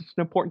 This is such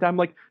an important time.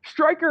 Like,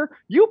 Stryker,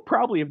 you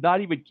probably have not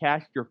even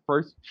cashed your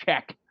first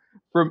check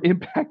from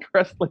Impact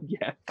Wrestling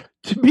yet.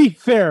 To be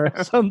fair,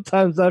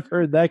 sometimes I've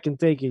heard that can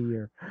take a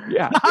year.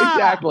 Yeah,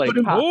 exactly.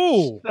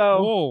 Oh,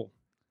 So- whoa.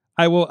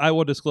 I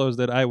will disclose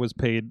that I was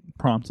paid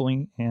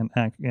promptly and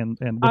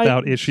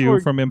without issue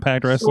Sorg, from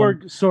Impact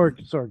Wrestling.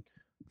 Sorg.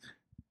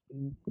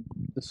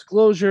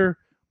 Disclosure: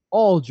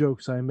 all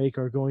jokes I make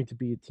are going to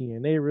be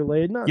TNA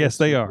related. Not Yes,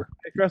 they necessarily are.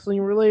 Impact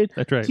Wrestling related.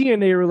 That's right.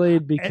 TNA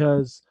related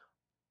because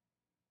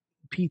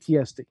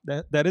PTSD.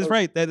 That is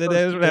right. That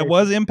TNA.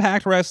 was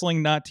Impact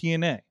Wrestling, not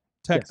TNA,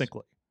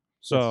 technically.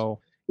 So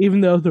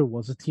Even though there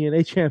was a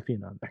TNA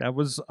champion on there. that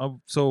was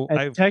so.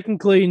 And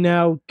technically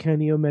now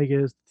Kenny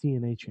Omega is the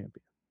TNA champion.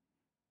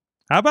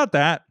 How about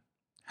that?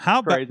 How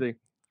about Crazy.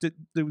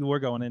 we're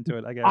going into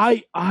it? I guess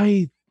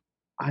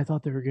I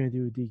thought they were going to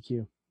do a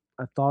DQ.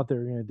 I thought they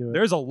were going to do it.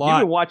 there's a You've lot.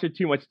 been watching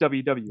too much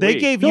WWE. They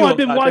gave you, No, I've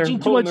been they're watching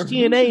too much rolling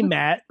TNA,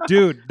 Matt.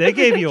 dude. They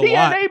gave you a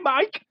lot. TNA,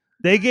 Mike.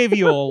 They gave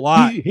you a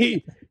lot.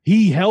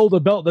 He held a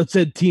belt that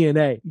said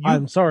TNA.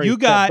 I'm sorry. you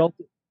got-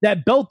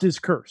 that belt is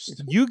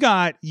cursed. You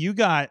got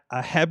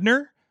a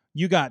Hebner.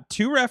 You got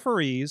 2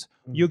 referees.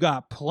 You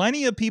got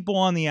plenty of people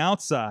on the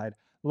outside.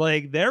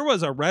 Like, there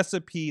was a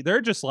recipe. They're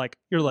just like,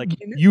 you're like,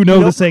 you know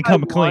this ain't what I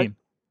coming clean.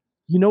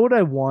 You know what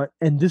I want,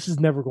 and this is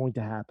never going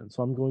to happen.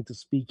 So I'm going to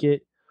speak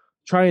it,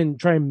 try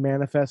and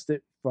manifest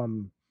it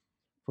from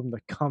the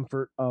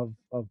comfort of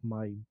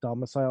my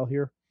domicile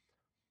here.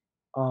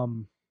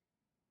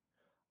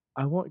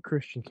 I want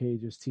Christian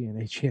Cage as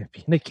TNA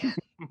champion again.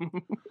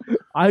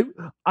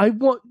 I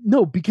want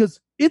because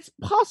it's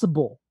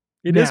possible.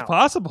 It is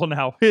possible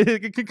now.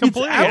 It could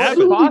completely It's happen.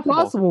 absolutely Possible.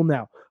 possible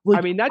now. Like,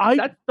 I mean,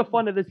 that's the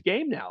fun of this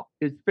game now,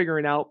 is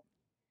figuring out.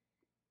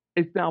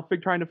 It's now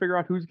trying to figure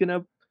out who's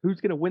gonna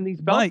win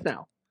these belts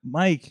now.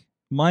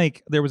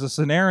 Mike, there was a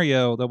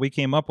scenario that we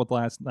came up with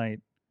last night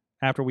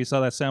after we saw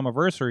that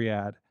Slammiversary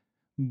ad.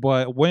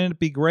 But wouldn't it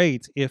be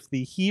great if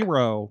the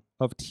hero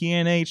of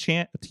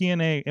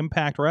TNA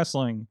Impact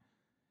Wrestling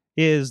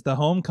is the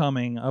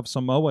homecoming of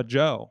Samoa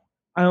Joe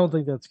I don't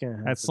think that's gonna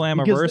happen at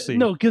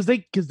Slammiversary?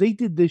 because they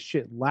did this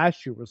shit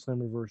last year with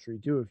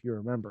Slammiversary too, if you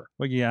remember.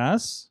 Well,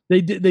 yes. They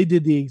did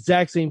the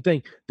exact same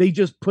thing. They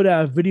just put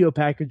out a video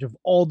package of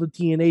all the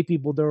TNA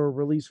people that were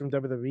released from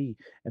WWE,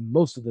 and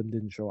most of them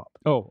didn't show up.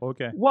 Oh,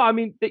 okay. Well, I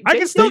mean, I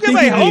can still they get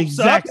my did the hopes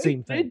exact up.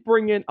 same They thing. did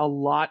bring in a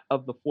lot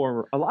of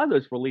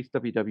those released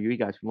WWE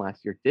guys from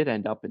last year did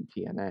end up in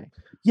TNA.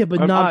 Yeah, but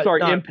I'm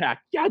sorry, not,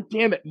 Impact. God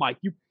damn it, Mike!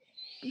 You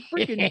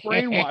freaking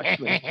brainwashed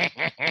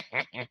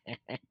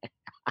me.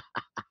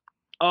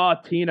 Oh,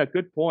 Tina,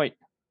 good point.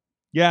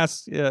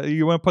 Yes. Yeah,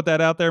 you want to put that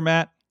out there,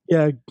 Matt?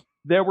 Yeah.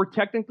 There were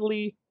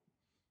technically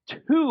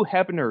 2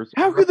 Hebners.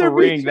 How could there be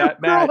refereeing two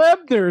that girl match.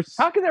 Hebners?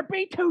 How can there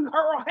be 2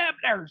 Earl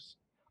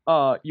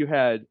Hebners? You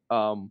had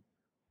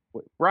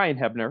Brian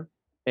Hebner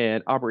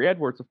and Aubrey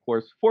Edwards, of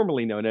course,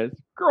 formerly known as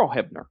Girl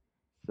Hebner.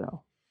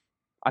 So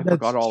I That's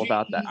forgot all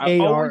about that. I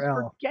always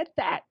G-E-A-R-L. forget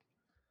that.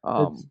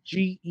 That's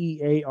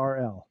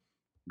GEARL.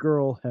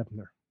 Girl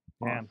Hebner.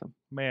 Awesome.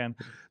 Man.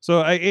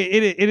 So it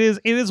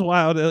is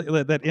wild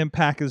that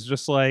Impact is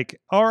just like,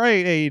 all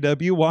right,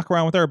 AEW, walk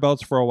around with our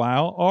belts for a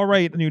while. All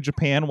right, New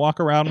Japan, walk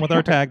around with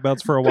our tag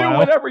belts for a Do while.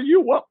 whatever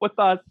you want with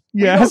us.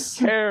 Yes.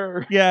 We don't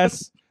care.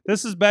 Yes.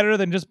 This is better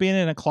than just being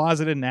in a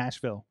closet in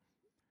Nashville.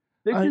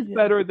 This is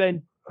better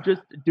than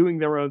just doing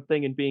their own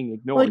thing and being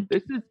ignored. Like-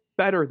 This is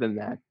better than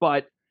that.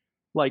 But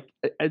like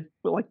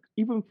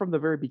even from the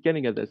very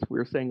beginning of this, we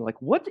were saying like,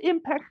 what's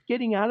Impact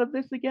getting out of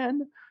this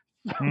again?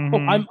 Mhm. I'm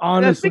And I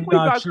honestly think we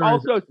not guys sure.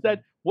 also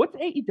said, what's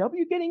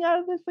AEW getting out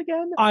of this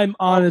again? I'm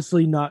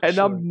honestly not And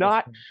sure. I'm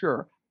not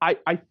sure. I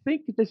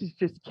think this is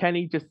just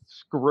Kenny just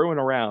screwing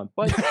around,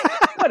 but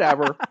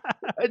whatever.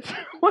 It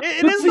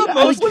is see, the I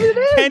most what it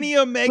is. Kenny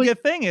Omega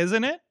thing,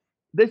 isn't it?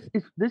 This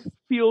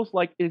feels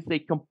like it's a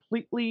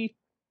completely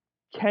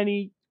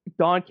Kenny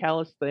Don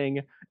Callis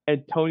thing,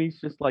 and Tony's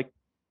just like,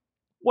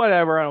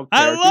 whatever. I don't I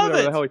care. Do love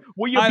whatever the it. hell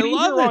will you I be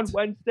love here on it.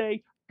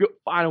 Wednesday? Go,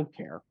 I don't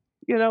care.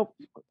 You know,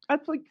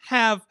 that's like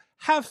Have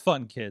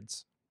fun,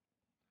 kids.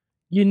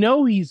 You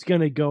know he's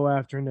gonna go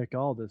after Nick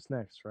Aldis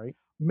next, right?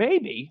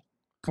 maybe.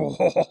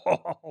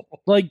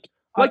 Like,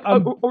 Like,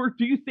 I'm, or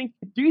do you think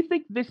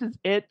this is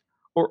it,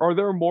 or are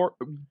there more?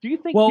 Do you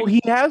think? well,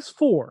 he has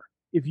 4.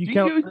 If you Do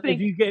count, you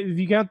think- if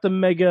you count the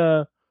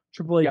Mega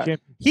AAA Yes.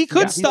 championship, He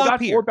could he's stop got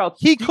 4 here. belts.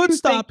 He Do could you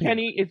stop think here.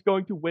 Kenny is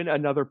going to win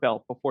another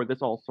belt before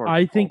this all starts?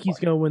 I to think fall he's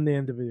apart? gonna win the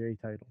NWA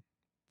title.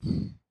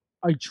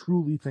 I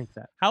truly think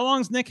that How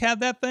long's Nick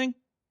had that thing?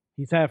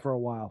 he's had it for a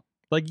while.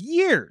 Like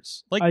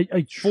years. Like I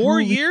 4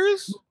 truly,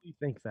 years? truly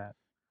think that.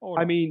 Hold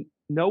I on. mean,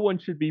 no one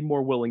should be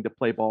more willing to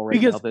play ball right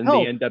Because, now than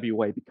hell, the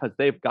NWA because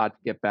they've got to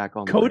get back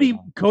on. Cody The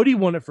radar. Cody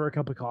won it for a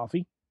cup of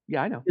coffee.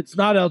 Yeah, I know. It's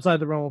not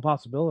outside the realm of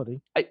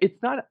possibility. It's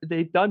not.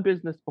 They've done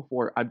business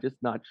before. I'm just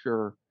not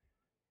sure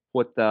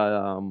what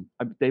the.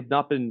 They've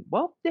not been.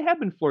 Well, they have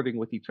been flirting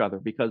with each other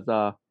because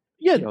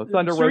Yeah,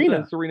 Thunder Rosa Serena.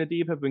 and Serena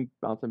Deeb have been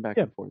bouncing back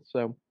Yeah. and forth.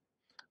 So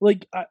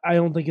Like, I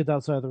don't think it's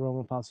outside the realm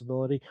of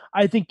possibility.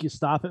 I think you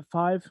stop at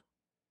 5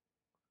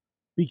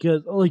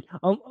 because, like,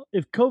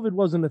 if COVID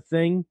wasn't a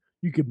thing,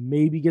 you could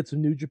maybe get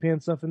some New Japan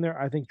stuff in there.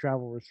 I think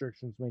travel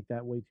restrictions make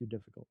that way too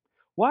difficult.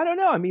 well, I don't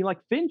know. I mean, like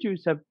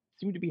Finjuice have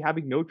seem to be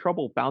having no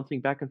trouble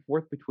bouncing back and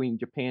forth between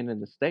Japan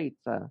and the States.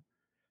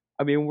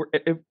 I mean,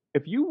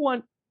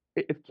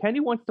 if Kenny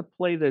wants to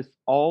play this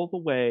all the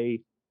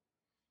way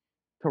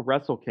to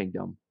Wrestle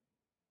Kingdom,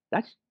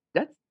 that's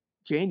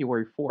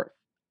January 4th.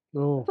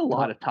 Oh, That's a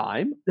lot of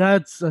time.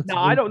 That's Now,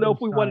 I way don't too know if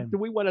much we want. time. Do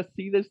we want to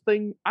see this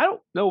thing? I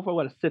don't know if I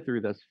want to sit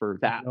through this for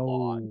that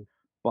long.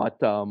 No. But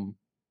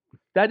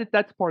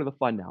that's part of the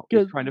fun now.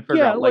 Is 'Cause, trying to figure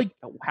yeah, out like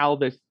how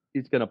this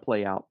is going to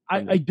play out.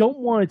 I don't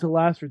want it to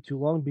last for too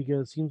long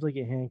because it seems like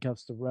it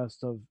handcuffs the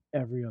rest of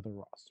every other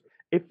roster.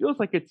 It feels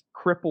like it's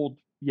crippled,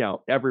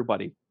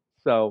 everybody.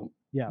 So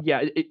Yeah.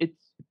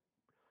 it's.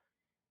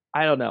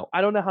 I don't know.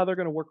 I don't know how they're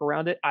going to work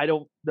around it. I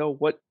don't know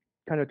what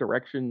kind of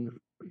direction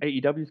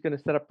AEW is going to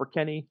set up for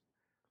Kenny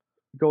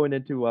going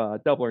into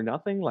Double or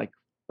Nothing. Like,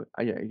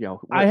 I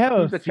have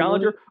who's a the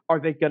challenger? Are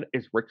they gonna?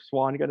 Is Rick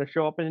Swan going to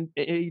show up in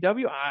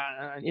AEW?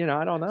 I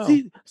don't know.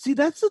 See,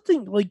 that's the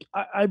thing. Like,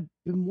 I've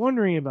been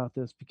wondering about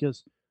this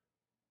because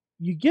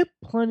you get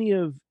plenty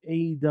of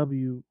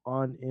AEW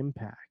on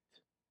Impact,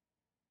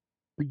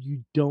 but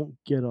you don't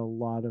get a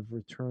lot of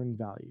return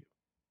value.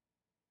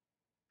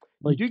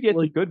 You do get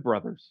the Good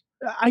Brothers.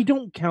 I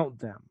don't count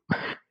them.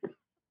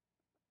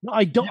 No,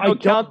 I don't. You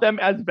don't count them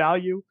as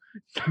value.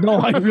 No,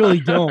 I really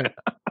don't.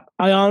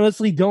 I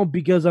honestly don't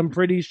because I'm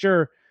pretty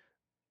sure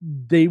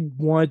they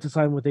wanted to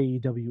sign with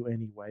AEW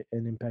anyway,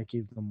 and Impact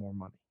gave them more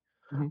money.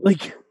 Mhm.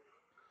 Like,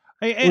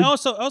 Hey,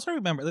 also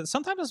remember that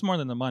sometimes it's more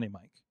than the money,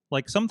 Mike.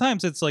 Like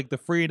sometimes it's like the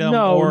freedom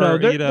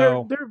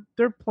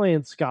they're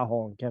playing Scott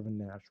Hall and Kevin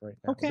Nash right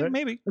now. Okay,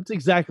 maybe. That's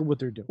exactly what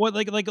they're doing. Well,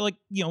 like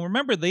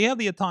remember they have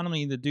the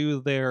autonomy to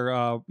do their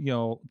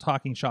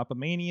talking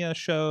shop-a-mania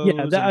shows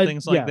and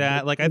things like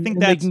that. Like I think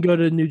they that's can go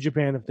to New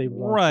Japan if they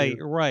want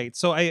to. right.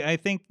 So I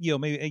think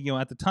maybe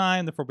at the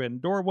time the Forbidden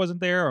Door wasn't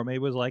there, or maybe it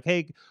was like,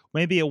 hey,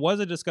 maybe it was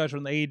a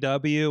discussion with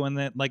AEW, and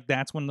that like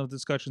that's when the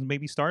discussions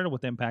maybe started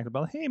with Impact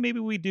about, hey, maybe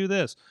we do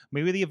this.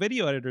 Maybe the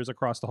video editors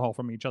across the hall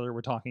from each other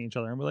were talking to each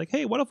other and we're like,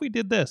 hey, what if we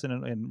did this,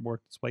 and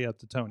worked its way up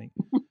to Tony.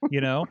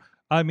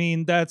 I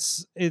mean,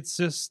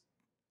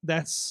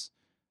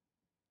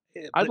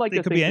 I'd like to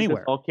could think be that anywhere.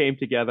 this all came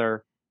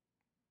together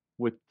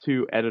with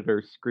 2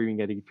 editors screaming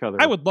at each other.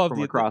 I would love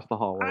from across the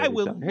hallway. I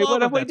would Hey,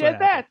 what love if we if that's did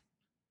what happened. that?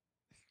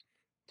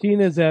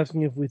 Tina's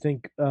asking if we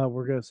think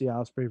we're going to see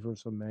Ospreay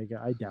versus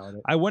Omega. I doubt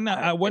it. I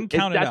wouldn't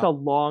count it out. That's a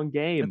long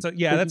game.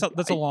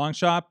 That's a long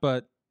shot,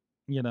 but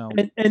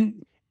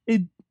And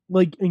it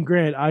and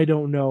granted, I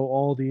don't know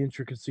all the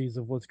intricacies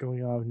of what's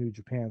going on with New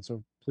Japan,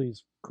 so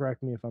please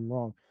correct me if I'm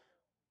wrong.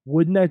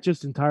 Wouldn't that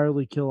just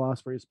entirely kill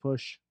Ospreay's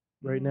push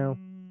right now?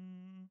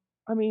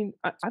 I mean,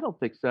 I don't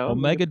think so.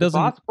 Omega If doesn't.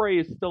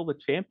 Ospreay is still the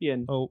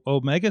champion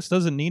Omega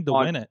doesn't need to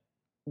win it.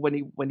 when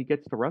he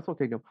gets to Wrestle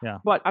Kingdom. Yeah.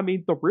 But I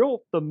mean,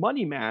 the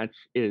money match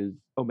is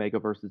Omega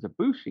versus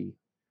Ibushi.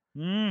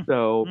 Mm.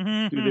 So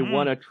Mhm, do they mhm.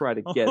 want to try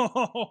to get?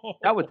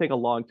 That would take a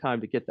long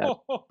time to get that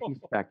piece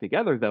back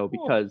together, though,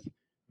 because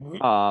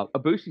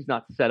Ibushi's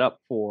not set up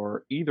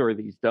for either of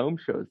these dome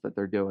shows that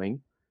they're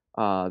doing.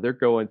 They're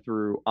going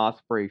through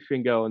Ospreay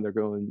Shingo, and they're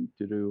going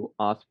to do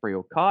Ospreay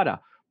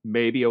Okada.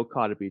 Maybe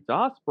Okada beats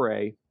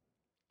Ospreay,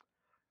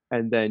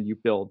 and then you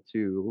build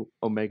to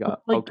Omega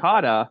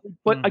Okada.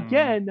 But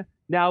again,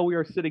 now we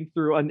are sitting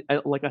through an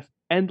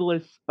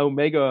endless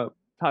Omega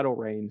title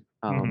reign.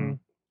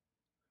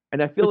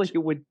 And I feel like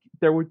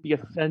there would be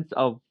a sense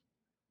of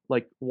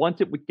like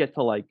once it would get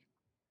to like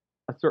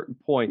a certain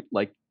point,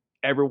 like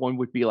everyone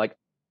would be like,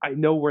 I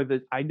know where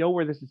this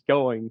is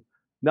going.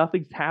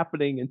 Nothing's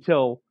happening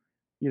until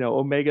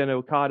Omega and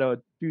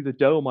Okada do the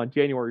dome on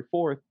January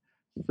 4th.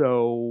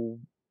 So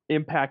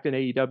Impact and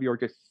AEW are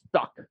just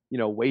stuck,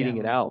 waiting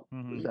it out.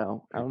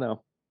 So I don't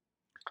know.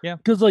 Yeah,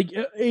 because like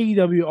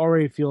AEW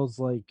already feels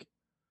like,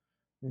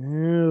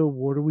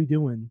 what are we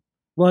doing?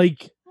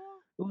 Like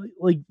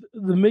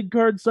the mid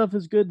card stuff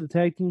is good. The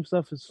tag team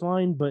stuff is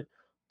fine, but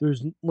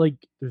there's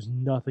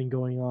nothing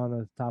going on at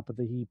the top of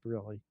the heap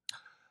really.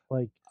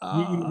 Like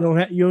you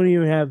don't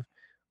even have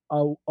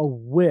a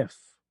whiff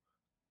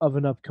of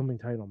an upcoming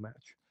title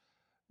match.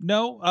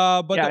 No,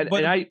 but yeah,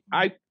 and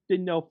I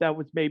didn't know if that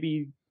was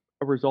maybe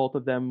a result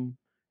of them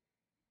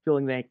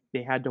feeling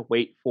they had to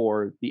wait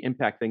for the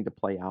Impact thing to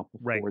play out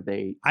before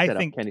they set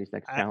up Kenny's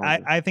next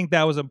challenge. I think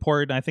that was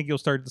important. I think you'll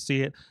start to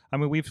see it. I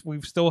mean,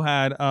 we've still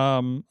had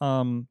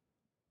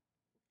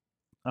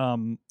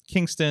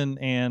Kingston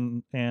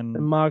and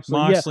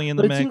Moxley in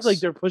the mix. It seems like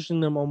they're pushing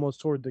them almost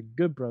toward the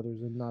Good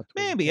Brothers and not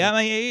maybe. I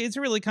mean, it's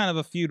really kind of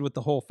a feud with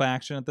the whole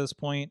faction at this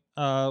point.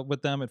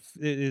 With them, it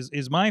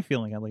is my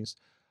feeling at least.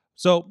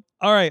 So,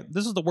 all right,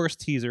 this is the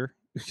worst teaser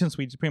since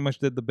we pretty much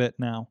did the bit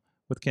now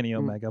with Kenny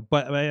Omega.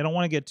 But I don't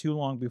want to get too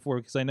long before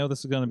because I know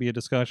this is going to be a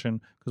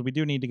discussion because we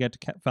do need to get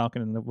to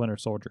Falcon and the Winter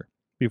Soldier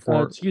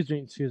before. Excuse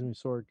me,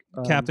 Sorg.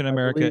 Captain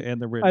America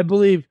and the Ridge. I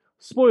believe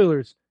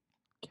spoilers.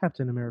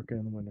 Captain America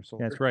and the Winter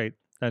Soldier.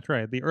 That's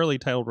right. The early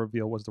title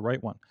reveal was the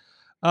right one.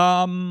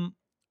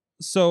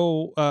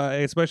 So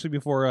especially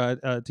before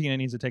Tina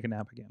needs to take a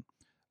nap again.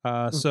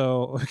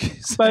 So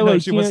by the way,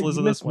 she must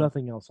listen to this one.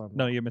 Nothing else on.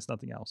 No, you missed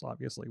nothing else.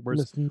 Obviously, we're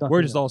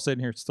just all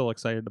sitting here still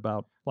excited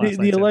about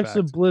the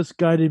Alexa Bliss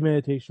guided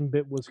meditation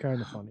bit was kind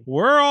of funny.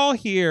 We're all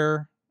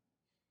here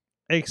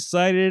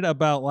excited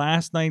about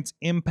last night's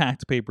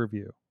Impact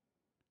pay-per-view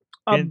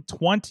in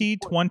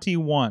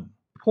 2021.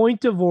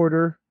 Point of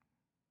order.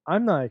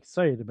 I'm not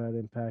excited about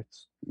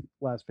Impact's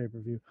last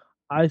pay-per-view.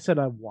 I said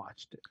I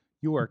watched it.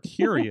 You are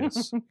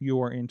curious.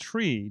 You are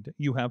intrigued.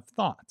 You have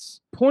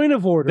thoughts. Point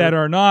of order. That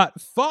are not,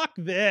 fuck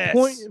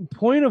this.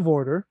 Point of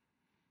order.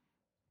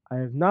 I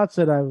have not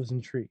said I was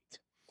intrigued.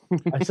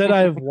 I said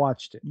I have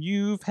watched it.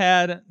 You've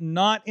had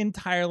not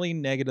entirely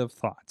negative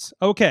thoughts.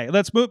 Okay,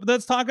 let's move.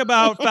 Let's talk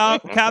about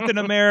Captain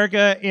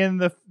America in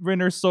the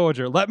Winter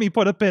Soldier. Let me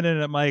put a pin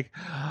in it, Mike.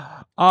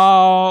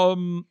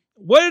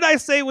 What did I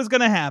say was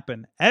going to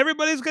happen?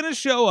 Everybody's going to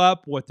show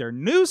up with their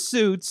new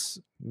suits,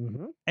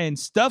 and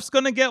stuff's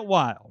going to get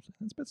wild.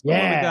 That's what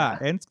we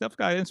got. And stuff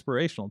got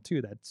inspirational,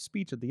 too. That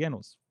speech at the end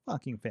was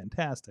fucking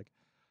fantastic.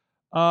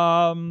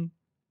 Well,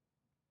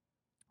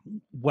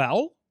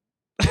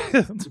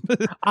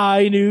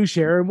 I knew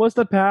Sharon was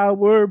the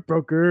power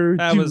broker.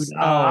 That was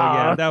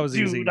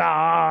easy.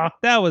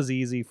 That was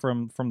easy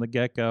from the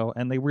get go,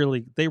 and they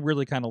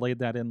really kind of laid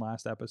that in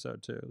last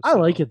episode too. So. I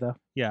like it though.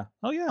 Yeah.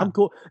 Oh yeah. I'm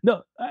cool.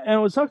 No, and I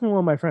was talking to one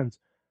of my friends.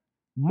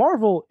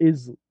 Marvel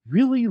is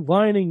really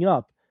lining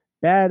up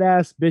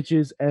badass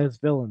bitches as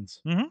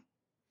villains. Mm-hmm.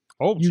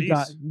 Oh,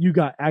 you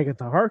got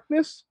Agatha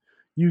Harkness.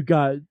 You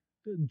got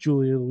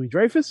Julia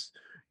Louis-Dreyfus.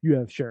 You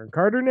have Sharon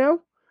Carter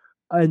now.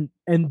 And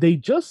they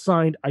just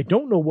signed, I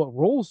don't know what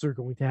roles they're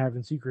going to have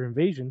in Secret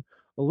Invasion,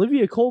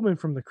 Olivia Colman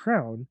from The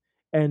Crown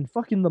and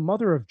fucking the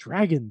Mother of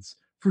Dragons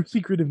for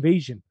Secret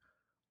Invasion.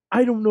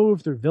 I don't know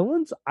if they're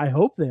villains. I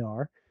hope they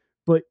are.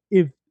 But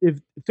if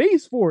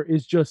Phase 4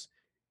 is just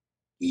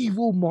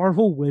evil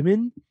Marvel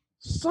women,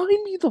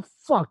 sign me the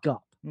fuck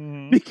up.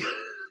 Mm-hmm.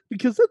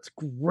 Because that's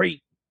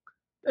great.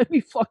 That'd be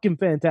fucking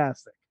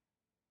fantastic.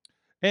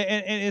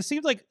 And it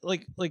seems like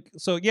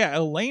so yeah,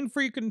 Elaine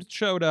Freakin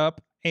showed up.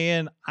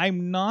 And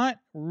I'm not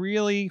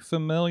really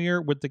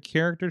familiar with the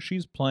character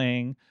she's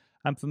playing.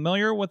 I'm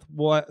familiar with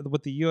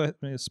the U.S.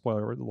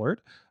 spoiler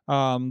alert,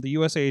 the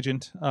U.S.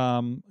 agent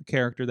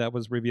character that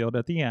was revealed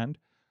at the end.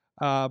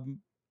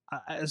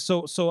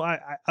 So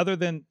other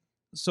than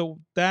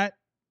that,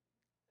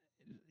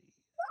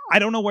 I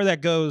don't know where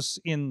that goes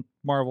in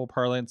Marvel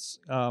parlance.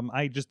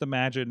 I just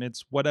imagine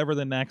it's whatever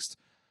the next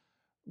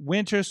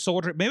Winter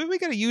Soldier. Maybe we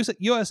get a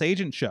U.S.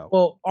 agent show.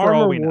 Well,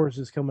 Armor Wars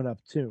is coming up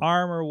too.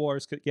 Armor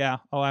Wars, yeah.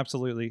 Oh,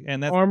 absolutely.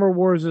 And that's Armor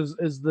Wars is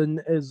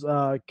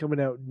coming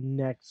out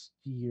next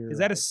year. Is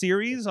that a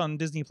series on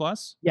Disney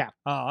Plus? Yeah.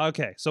 Oh,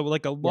 okay. So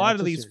like a lot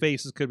of these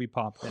faces could be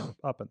popped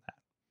up in that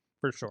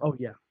for sure. Oh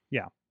yeah.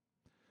 Yeah.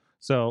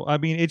 So I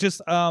mean, it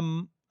just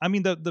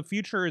the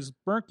future is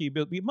murky,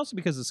 but mostly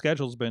because the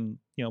schedule's been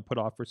put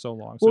off for so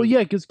long. Well, yeah,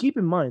 because keep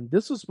in mind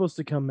this was supposed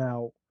to come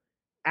out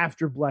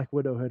after Black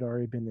Widow had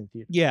already been in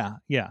theaters.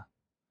 Yeah.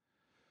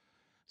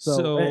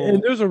 So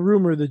and there's a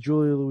rumor that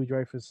Julia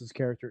Louis-Dreyfus's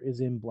character is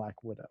in Black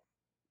Widow.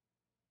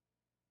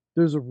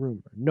 There's a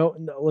rumor. No,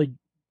 like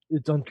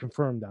it's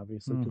unconfirmed,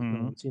 obviously, because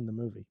no one's seen the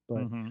movie.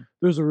 But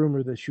there's a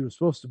rumor that she was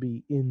supposed to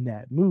be in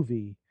that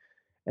movie,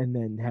 and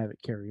then have it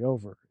carry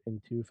over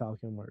into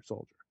Falcon Winter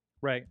Soldier.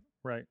 Right.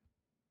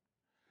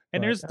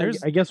 And there's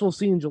I guess we'll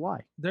see in July.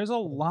 There's a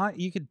lot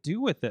you could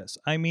do with this.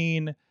 I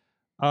mean.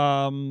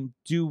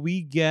 Do we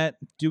get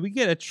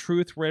a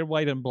Truth Red,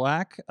 White, and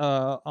Black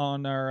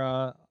on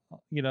our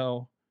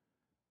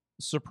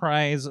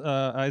surprise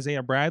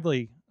Isaiah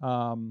Bradley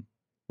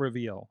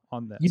reveal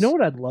on this? You know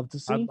what I'd love to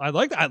see? I'd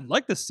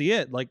like to see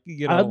it. Like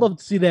I'd love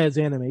to see that as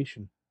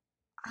animation.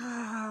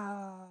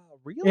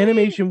 Really?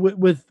 Animation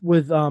with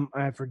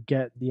I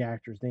forget the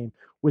actor's name,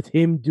 with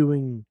him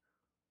doing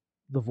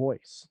the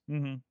voice.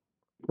 Mm-hmm.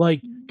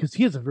 Like because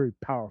he has a very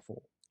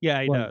powerful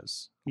Yeah, he Like-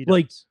 does. He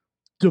like- does.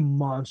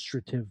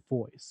 demonstrative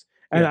voice.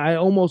 And Yeah. I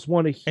almost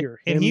want to hear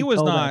And him he was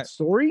tell not- that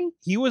story.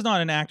 He was not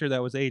an actor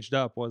that was aged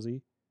up, was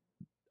he?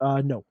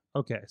 No.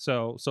 Okay,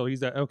 so he's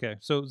that. Okay,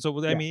 so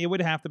I Yeah. mean, it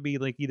would have to be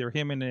like either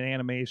him in an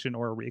animation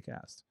or a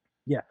recast.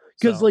 Yeah,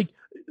 because So- like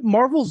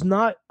Marvel's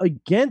not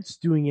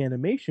against doing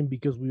animation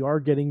because we are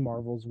getting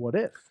Marvel's What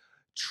If,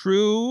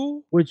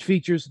 True, which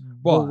features the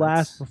but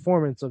last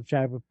performance of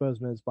Chadwick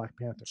Boseman as Black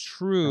Panther.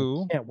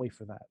 True, I can't wait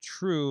for that.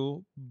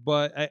 true,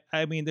 but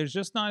I mean, there's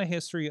just not a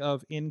history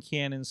of in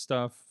canon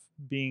stuff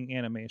being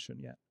animation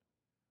yet.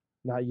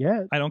 Not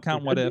yet. I don't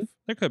count There What could If.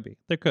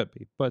 There could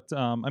be, but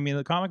I mean,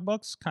 the comic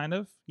books kind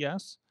of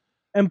yes.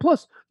 And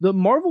plus, the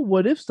Marvel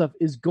What If stuff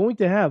is going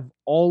to have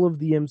all of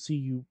the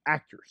MCU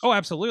actors. Oh,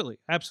 absolutely,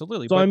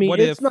 absolutely. so but I mean, what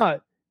it's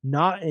if,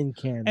 not in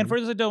canon. And for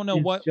those that don't know,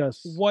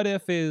 It's what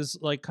if is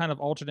like kind of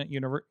alternate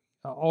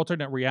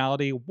alternate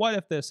reality. What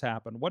if this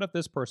happened? What if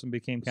this person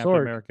became Captain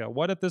Sorg. America?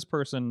 What if this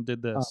person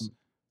did this?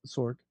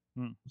 Sorg.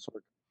 Hmm. Sorg.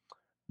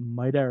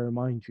 Might I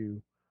remind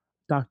you,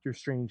 Doctor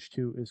Strange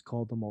 2 is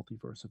called the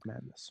Multiverse of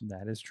Madness.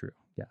 That is true.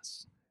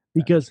 Yes.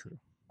 Because, true.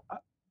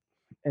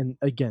 and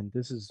again,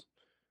 this is,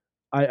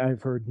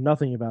 I've heard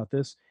nothing about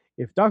this.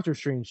 If Doctor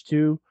Strange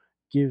 2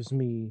 gives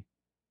me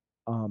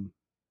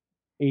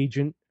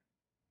Agent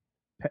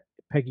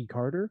Peggy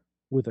Carter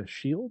with a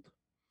shield,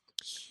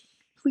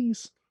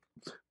 please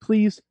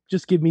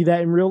just give me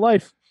that in real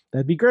life.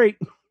 That'd be great.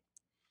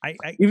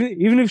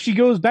 Even if she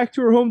goes back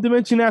to her home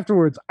dimension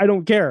afterwards, I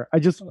don't care. I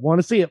just want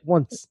to see it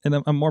once.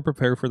 And I'm more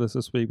prepared for this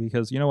week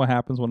because you know what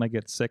happens when I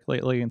get sick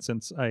lately, and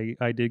since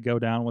I did go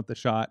down with the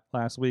shot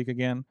last week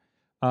again,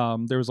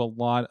 there was a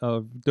lot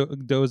of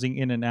dozing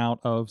in and out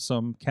of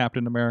some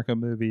Captain America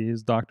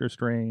movies, Doctor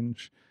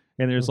Strange,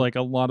 and there's like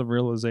a lot of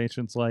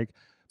realizations like,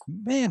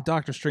 man,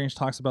 Doctor Strange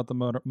talks about the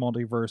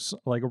multiverse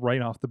like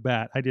right off the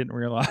bat. I didn't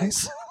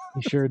realize.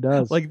 He sure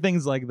does. Like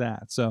things like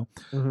that. So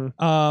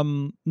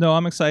Mhm. no,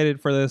 I'm excited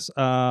for this.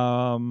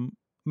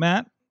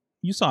 Matt,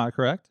 you saw it,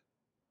 correct?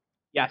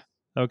 Yes.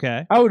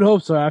 Okay. I would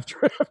hope so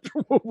after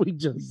what we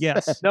just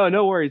Yes. said.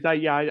 No worries. I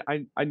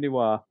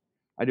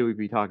knew we'd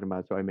be talking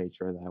about it, so I made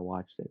sure that I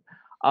watched it.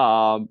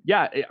 I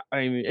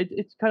mean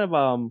it's kind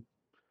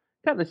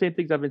of the same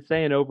things I've been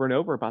saying over and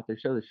over about this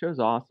show. The show's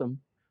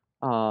awesome.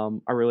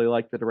 I really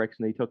like the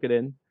direction they took it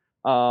in.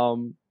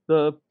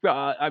 The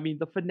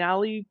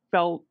finale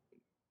felt.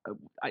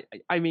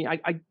 I mean,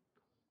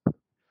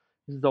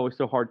 this is always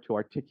so hard to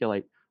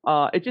articulate.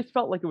 It just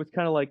felt like it was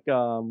kind of like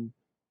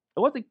it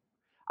wasn't.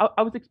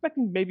 I was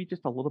expecting maybe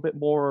just a little bit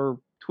more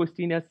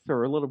twistiness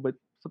or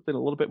something a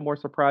little bit more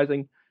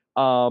surprising.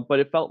 But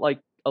it felt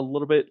like a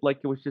little bit like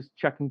it was just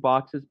checking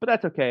boxes. But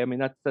that's okay. I mean,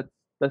 that's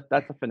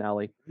a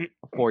finale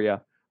for you.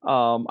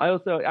 I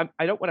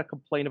don't want to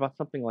complain about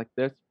something like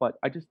this, but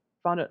I just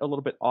found it a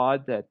little bit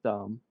odd that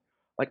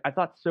like I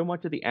thought so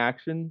much of the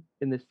action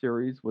in this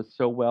series was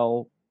so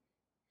well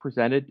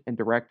presented and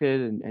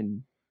directed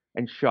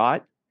and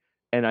shot,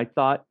 and I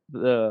thought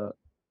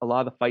a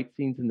lot of the fight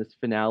scenes in this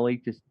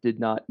finale just did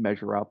not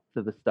measure up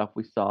to the stuff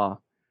we saw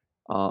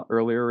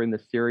earlier in the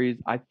series.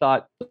 I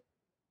thought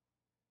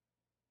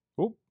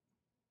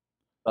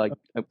like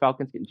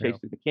Falcons getting chased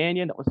through the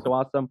canyon, that was so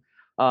awesome.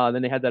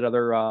 Then they had that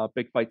other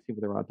big fight scene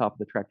where they were on top of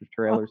the tractor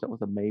trailers. That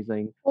was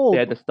amazing. They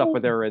had the stuff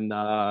where they're in,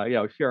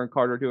 Sharon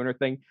Carter doing her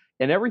thing,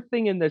 and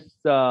everything in this.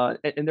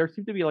 And there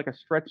seemed to be like a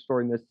stretch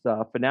story in this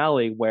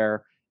finale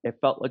where it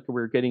felt like we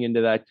were getting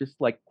into that just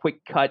like quick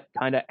cut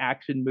kind of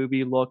action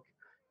movie look.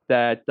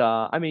 That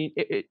I mean,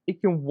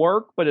 it can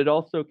work, but it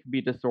also can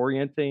be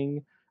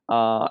disorienting.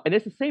 And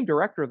it's the same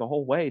director the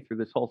whole way through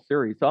this whole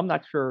series, so I'm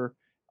not sure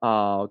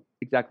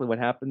exactly what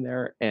happened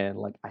there. And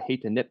like, I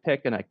hate to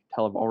nitpick, and I can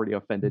tell I've already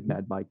offended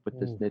Mad Mike with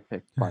this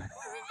nitpick, but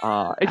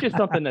it's just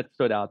something that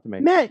stood out to me.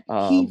 Matt,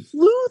 he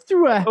flew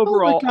through a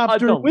overall,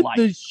 helicopter with delight.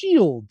 the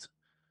shield.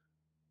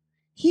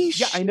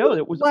 I know,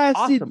 it was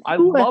blasted awesome. I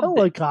through a loved it.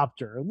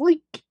 helicopter. Like,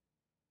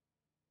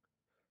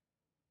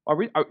 Are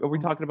we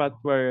talking about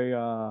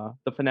where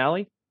the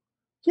finale?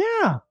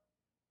 yeah.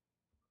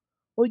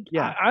 Like,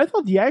 Yeah. I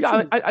thought the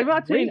action. Yeah, I'm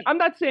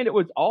not saying great. it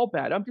was all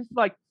bad. I'm just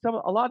like a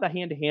lot of the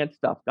hand-to-hand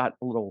stuff got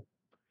a little.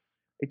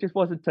 It just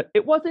wasn't to.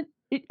 It wasn't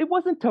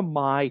to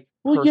my.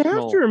 Well, you have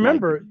personal to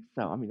remember. liking.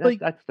 So I mean, like-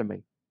 that's to me.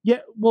 Yeah,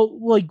 well,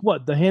 like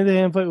what? The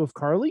hand-to-hand fight with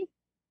Carly?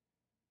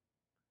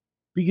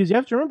 Because you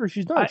have to remember,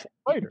 she's not a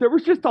fighter. There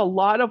was just a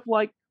lot of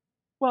like.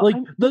 Well, Like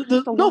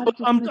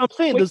I'm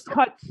saying quick this.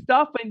 cut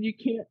stuff, and you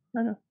can't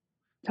kind of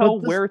tell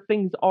this- where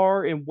things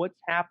are and what's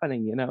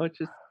happening. You know, it's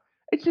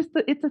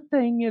a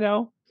thing. You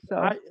know, so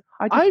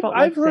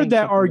I've heard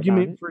that about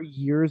argument it. for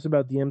years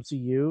about the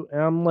MCU, and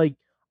I'm like,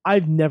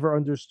 I've never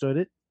understood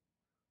it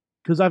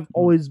because I've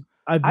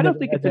I don't never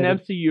think had it's an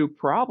that- MCU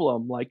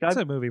problem. Like It's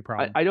a movie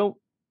problem. I don't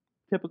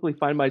typically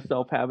find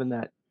myself having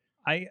that.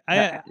 I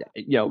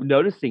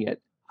Noticing it.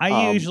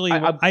 I usually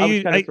I was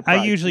kinda I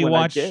surprised usually when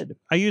watch did.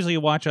 I usually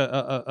watch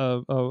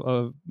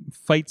a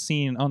fight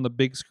scene on the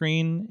big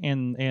screen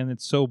and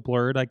it's so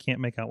blurred I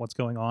can't make out what's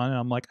going on, and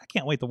I'm like, I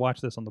can't wait to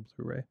watch this on the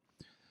Blu-ray.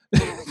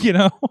 You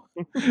know,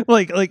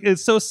 like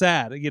it's so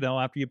sad. You know,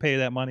 after you pay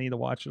that money to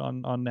watch it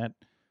on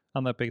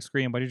that big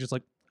screen, but you're just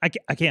like,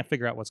 I can't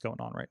figure out what's going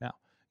on right now.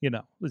 You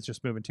know, it's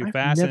just moving too I've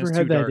fast. And never it's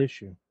had too that dark.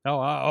 issue.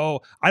 Oh,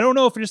 I don't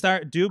know if it's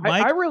just dude,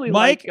 Mike. I really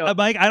Mike, like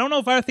Mike. I don't know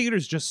if our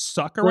theaters just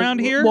suck around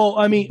here. Well,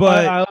 I mean,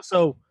 but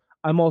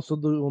I'm also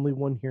the only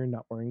one here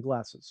not wearing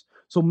glasses,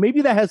 so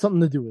maybe that has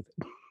something to do with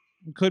it.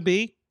 could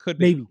be.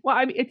 Maybe. Well,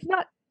 I mean, it's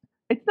not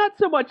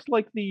so much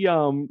like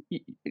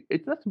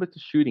it's not so much the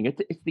shooting.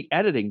 It's the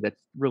editing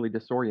that's really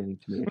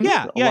disorienting to me.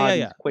 Yeah, a lot of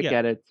these quick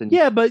edits and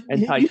but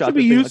and you tight should shots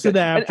be and things used to like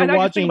that after and I just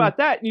watching think about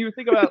that, and you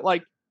think about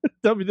like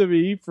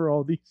WWE for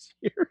all these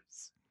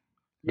years.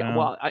 yeah, No.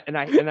 well, I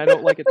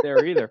don't like it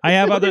there either. I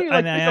have But other then you, like,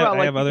 and I think have, about, I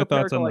like, have you other compare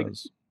it thoughts to, on like,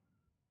 those.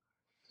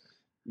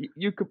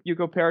 You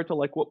compare it to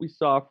like what we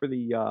saw for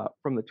the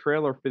from the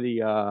trailer for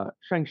the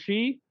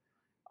Shang-Chi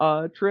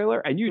trailer,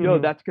 and you know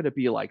that's going to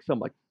be like some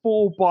like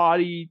full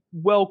body,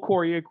 well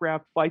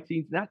choreographed fight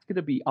scenes, and that's going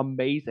to be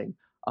amazing.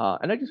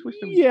 And I just wish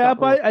that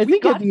I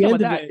think at the end of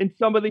that it, in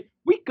some of the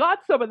we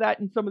got some of that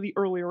in some of the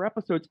earlier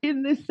episodes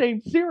in this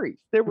same series.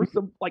 There were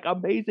some like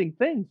amazing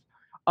things.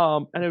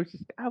 And it was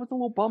just I was a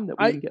little bummed that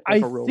we didn't get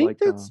like a real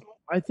like.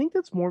 I think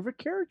that's more of a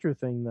character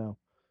thing though,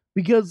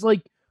 because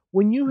like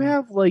when you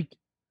have like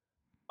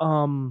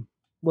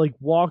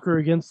Walker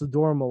against the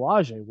Dora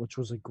Milaje, which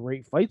was a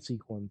great fight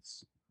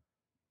sequence,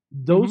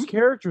 those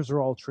characters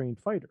are all trained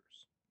fighters.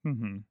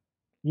 Mm-hmm.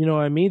 You know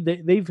what I mean?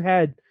 They've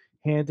had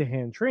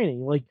hand-to-hand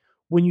training. Like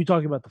when you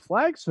talk about the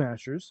Flag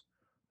Smashers,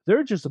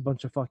 they're just a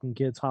bunch of fucking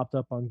kids hopped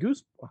up on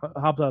goose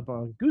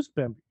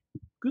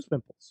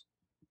pimples.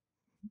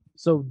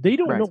 So they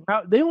don't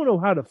know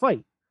how to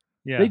fight.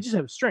 Yeah, they just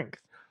have strength.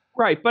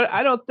 Right, but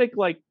I don't think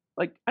I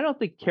don't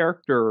think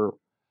character.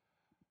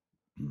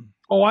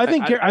 Oh, I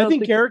think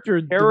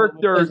characters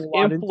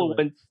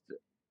influenced.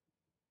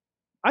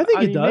 I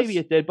think it does. Maybe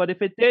it did, but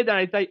if it did,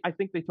 I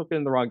think they took it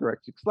in the wrong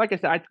direction. Because, like I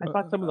said, I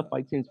thought some of the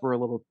fight scenes were a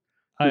little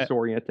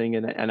disorienting,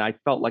 and I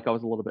felt like I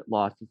was a little bit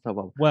lost in some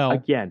of them. Well,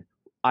 again,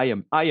 I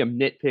am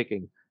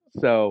nitpicking,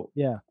 so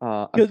yeah.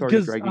 I'm sorry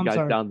to drag you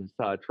guys down this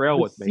trail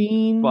with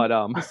me. But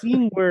the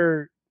scene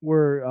where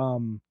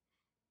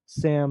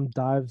Sam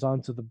dives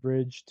onto the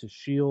bridge to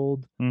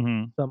shield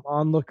some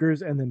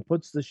onlookers and then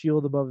puts the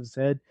shield above his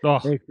head.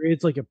 And it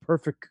creates like a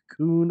perfect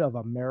cocoon of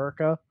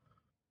America.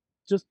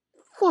 Just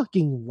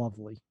fucking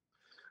lovely.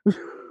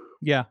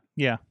 Yeah.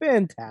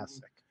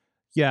 Fantastic.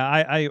 Yeah,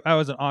 I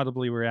was an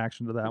audibly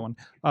reaction to that one.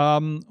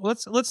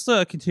 Let's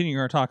continue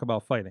our talk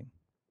about fighting,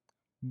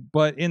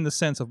 but in the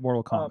sense of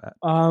Mortal Kombat.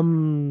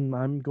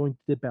 I'm going to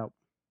dip out.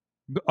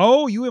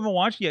 Oh, you haven't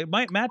watched yet,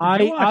 Matt? Did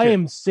you watch I it?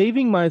 am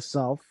saving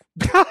myself.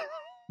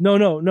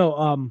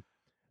 No.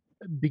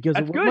 Because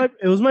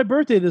it was my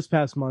birthday this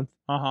past month.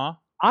 I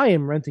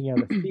am renting out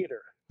a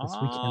theater this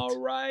weekend.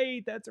 All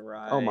right, that's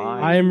right. Oh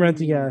my! I am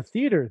renting out a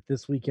theater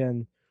this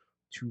weekend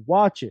to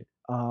watch it.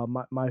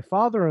 My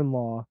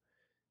father-in-law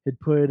had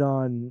put it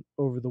on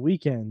over the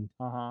weekend,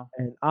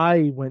 and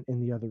I went in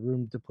the other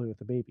room to play with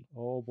the baby.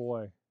 Oh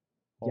boy!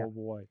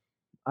 Boy!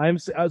 I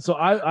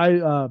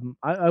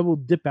will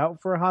dip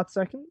out for a hot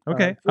second.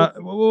 Okay.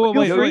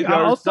 Wait.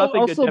 There's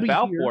nothing to dip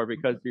out for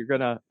because you're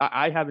gonna.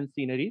 I haven't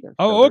seen it either.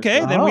 Oh,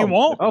 okay. Then we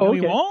won't. Oh, okay.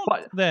 We won't.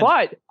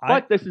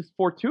 But this is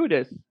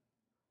fortuitous.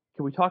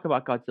 Can we talk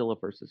about Godzilla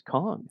versus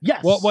Kong?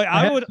 Yes. Well,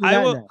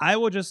 I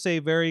will just say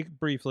very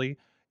briefly,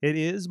 it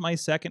is my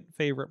second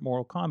favorite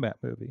Mortal Kombat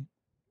movie.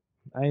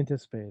 I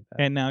anticipated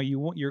that. And now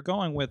you're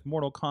going with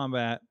Mortal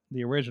Kombat,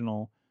 the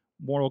original,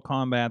 Mortal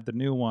Kombat, the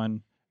new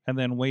one, and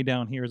then way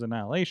down here is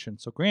Annihilation.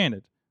 So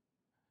granted.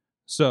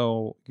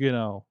 So,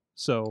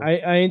 I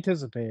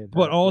anticipated that.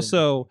 But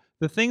also,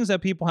 the things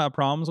that people have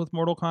problems with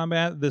Mortal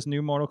Kombat, this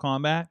new Mortal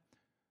Kombat,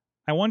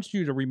 I want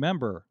you to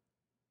remember,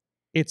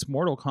 it's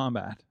Mortal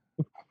Kombat.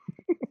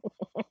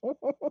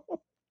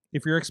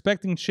 If you're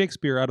expecting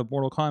Shakespeare out of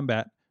Mortal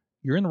Kombat,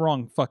 you're in the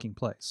wrong fucking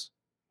place.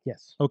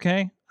 Yes.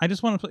 Okay? I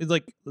just want to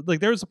like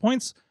there was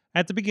points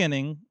at the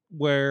beginning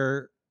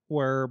where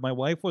my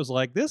wife was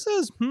like, "This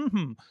is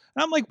And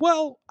I'm like,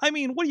 "Well, I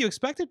mean, what do you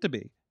expect it to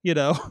be?" You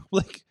know?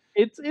 Like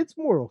it's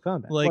Mortal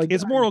Kombat. Like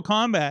it's Mortal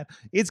Kombat.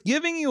 It's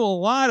giving you a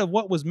lot of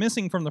what was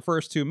missing from the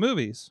first two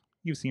movies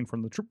you've seen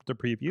from the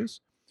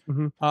previews.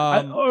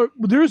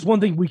 There's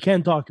one thing we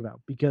can talk about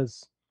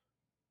because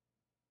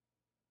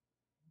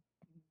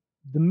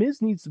The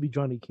Miz needs to be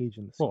Johnny Cage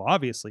in this. Well,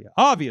 obviously.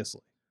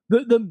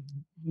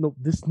 No,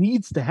 this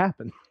needs to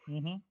happen.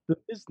 The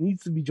Miz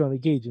needs to be Johnny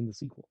Cage in the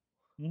sequel.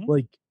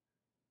 Like,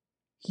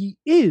 he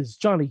is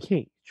Johnny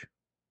Cage.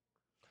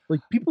 Like,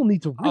 people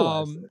need to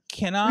realize this.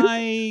 Can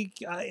I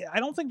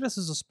don't think this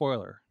is a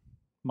spoiler,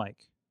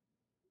 Mike.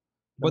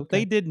 But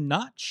they did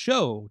not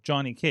show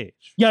Johnny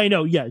Cage. Yeah, I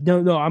know. Yeah,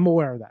 no, I'm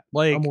aware of that.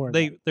 Like,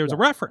 there's a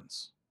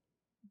reference.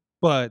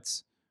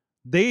 But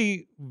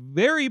they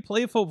very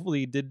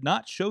playfully did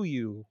not show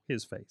you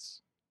his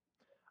face.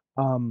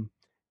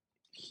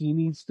 He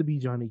needs to be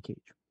Johnny Cage.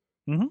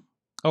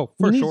 Oh,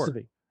 for sure. Needs to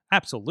be.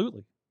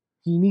 Absolutely.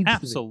 He needs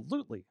to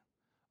be.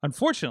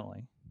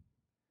 Unfortunately,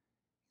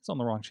 it's on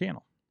the wrong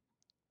channel.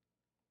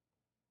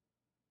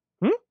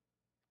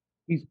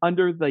 He's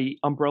under the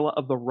umbrella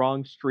of the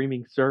wrong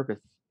streaming service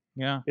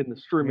Yeah. in the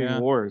streaming Yeah.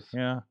 wars.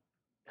 Yeah.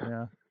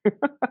 Yeah.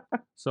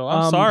 So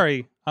I'm Um,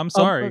 sorry. I'm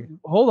sorry.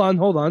 Hold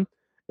on.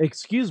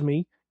 Excuse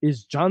me.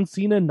 Is John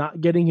Cena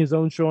not getting his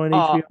own show on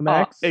HBO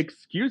Max?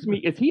 Excuse me,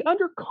 is he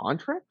under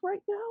contract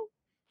right now?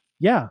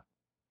 Yeah.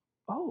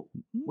 Oh,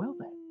 well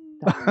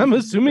then. I'm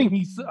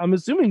assuming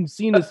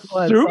Cena still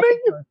has Assuming?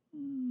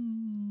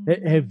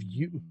 Have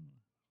you?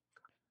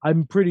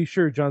 I'm pretty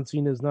sure John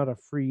Cena is not a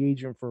free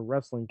agent for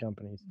wrestling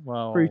companies.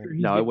 Well, Pretty sure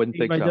he's No, I getting wouldn't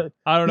paid think by so.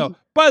 I don't know. he's-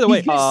 By the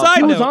way, He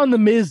side was note. on the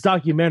Miz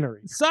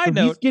documentary. Side so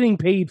note. he's getting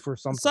paid for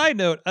something. Side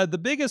note, the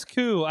biggest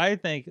coup, I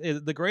think,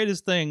 the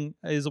greatest thing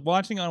is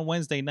watching on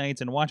Wednesday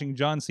nights and watching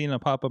John Cena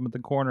pop up at the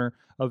corner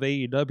of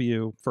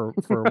AEW for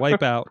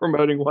Wipeout,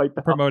 Promoting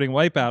Wipeout. promoting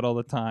Wipeout all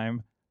the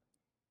time.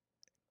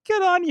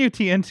 Good on you,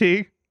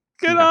 TNT.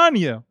 Good Yeah. on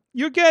you.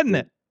 You're getting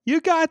it. You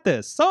got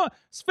this. So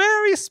it's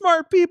very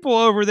smart people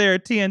over there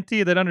at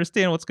TNT that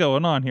understand what's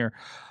going on here.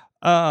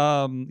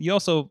 You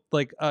also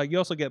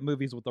get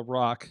movies with The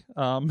Rock.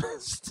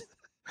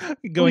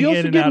 Going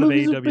in and out of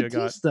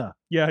AEW.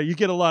 Yeah, you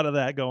get a lot of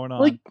that going on.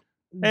 Like,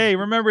 hey,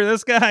 remember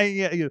this guy?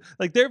 Yeah,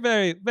 like they're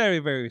very, very,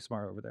 very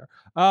smart over there.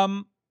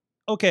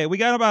 Okay, we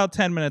got about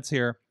 10 minutes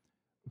here.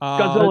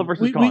 Godzilla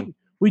versus Kong.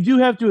 we do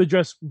have to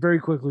address very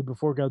quickly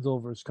before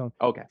Godzilla vs. Kong.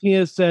 Okay.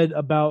 Tina said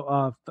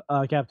about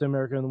Captain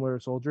America and the Winter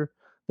Soldier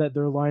that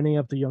they're lining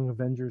up the Young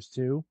Avengers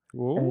too,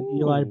 and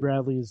Eli Ooh.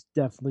 Bradley is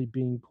definitely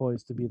being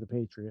poised to be the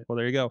Patriot. Well,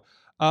 there you go.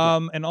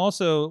 And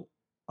also,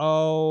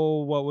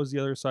 what was the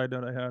other side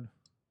note I had?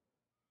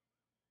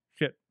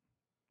 Shit.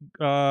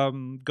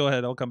 Go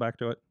ahead. I'll come back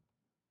to it.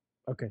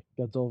 Okay,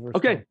 Godzilla versus.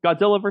 Okay, Kong.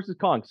 Godzilla versus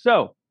Kong.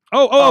 So,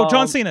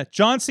 John Cena.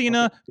 John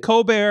Cena, okay.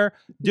 Colbert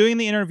doing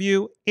the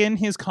interview in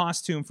his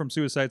costume from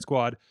Suicide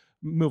Squad.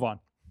 Move on.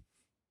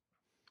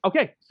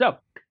 okay, so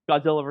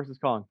Godzilla versus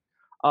Kong.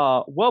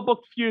 Well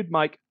booked feud,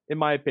 Mike, in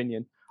my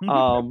opinion.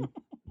 I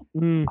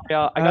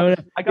got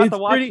to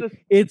watch this.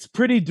 It's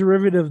pretty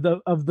derivative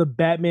of the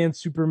Batman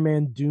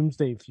Superman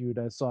Doomsday feud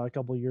I saw a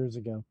couple years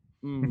ago.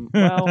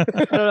 Well, I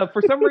don't know.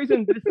 For some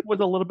reason, this was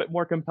a little bit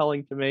more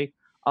compelling to me.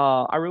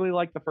 I really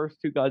liked the first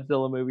two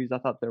Godzilla movies. I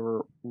thought they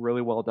were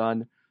really well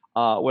done.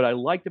 What I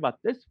liked about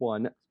this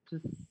one,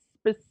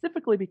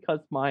 specifically because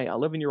my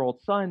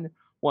 11-year-old son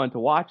wanted to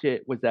watch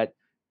it, was that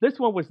this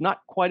one was not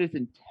quite as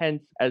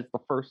intense as the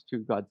first two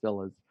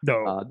Godzillas.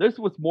 No. This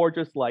was more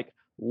just like,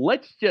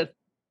 let's just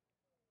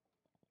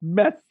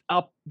mess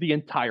up the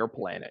entire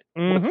planet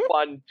with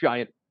fun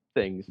giant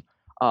things.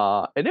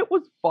 And it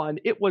was fun.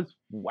 It was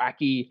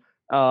wacky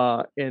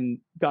and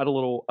got a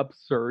little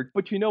absurd.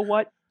 But you know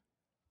what?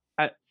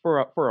 For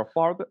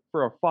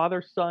a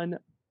father-son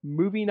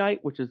movie night,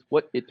 which is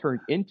what it turned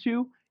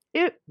into,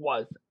 it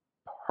was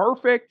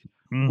perfect.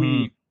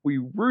 We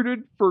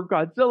rooted for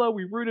Godzilla.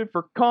 We rooted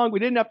for Kong. We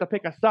didn't have to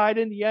pick a side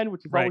in the end,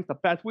 which is always the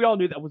best. We all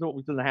knew that was what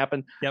was going to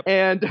happen. Yep.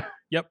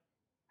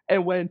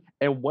 And when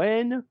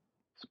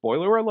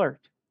spoiler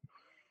alert,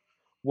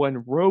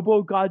 when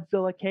Robo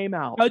Godzilla came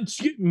out,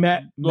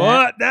 Matt,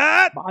 What?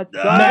 That? my son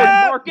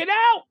was marking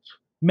out.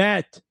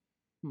 Matt,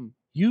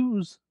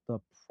 use the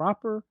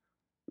proper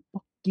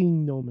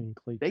fucking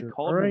nomenclature. They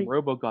called him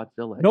Robo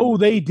Godzilla. No,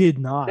 they did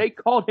not. They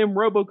called him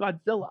Robo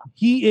Godzilla.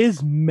 He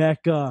is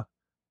Mecha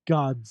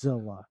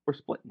Godzilla. We're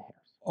splitting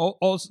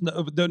hairs.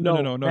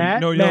 No,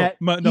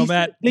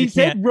 Matt. They you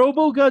said can't.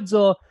 Robo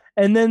Godzilla,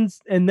 and then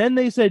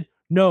they said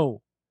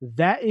no,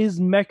 that is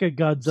Mecha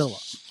Godzilla.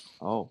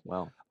 Oh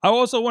well. I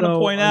also want to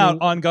point I out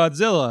mean- on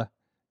Godzilla,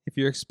 if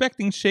you're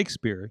expecting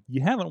Shakespeare,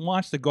 you haven't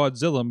watched the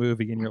Godzilla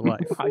movie in your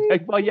life.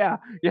 Well, yeah,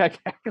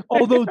 exactly.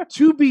 Although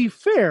to be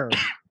fair,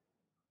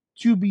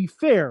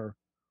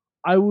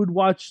 I would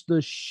watch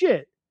the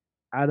shit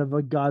out of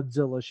a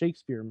Godzilla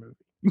Shakespeare movie.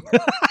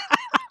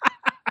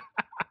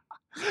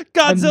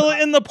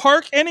 Godzilla in the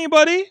park,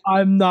 anybody?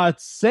 I'm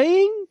not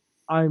saying,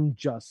 I'm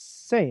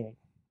just saying.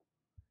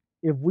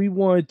 If we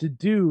wanted to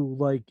do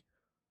like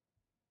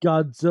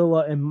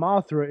Godzilla and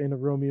Mothra in a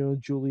Romeo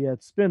and Juliet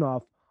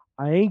spinoff,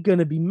 I ain't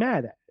gonna be mad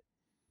at it.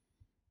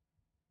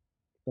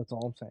 That's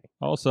all I'm saying.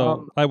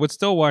 Also, I would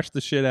still watch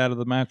the shit out of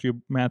the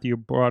Matthew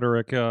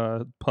Broderick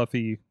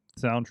Puffy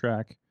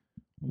soundtrack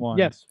one.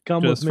 Yes,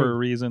 come just with me. for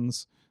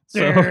reasons.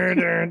 So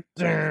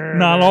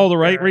not all the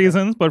right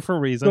reasons, but for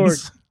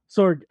reasons.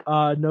 Sorg,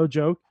 no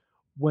joke.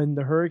 When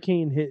the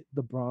hurricane hit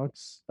the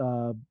Bronx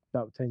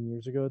about 10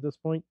 years ago at this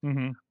point,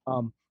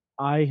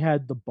 I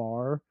had the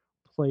bar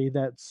play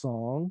that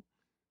song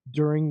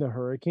during the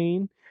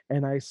hurricane,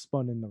 and I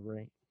spun in the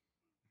rain.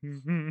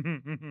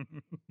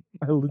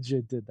 I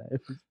legit did that.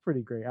 It was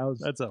pretty great. I was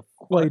That is a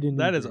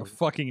inebriated.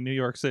 fucking New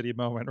York City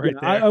moment right Yeah,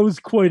 there. I was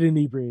quite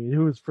inebriated. It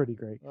was pretty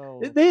great.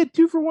 Oh, They had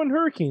 2-for-1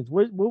 hurricanes.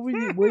 What would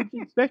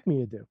you expect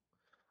me to do?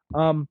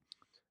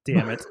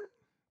 damn it.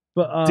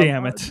 But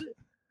Damn it.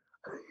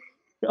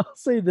 I'll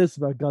say this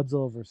about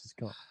Godzilla versus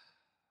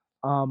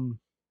Kong.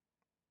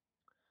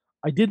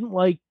 I didn't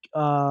like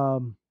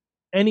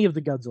any of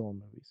the Godzilla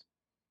movies.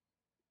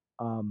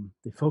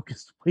 They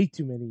focused way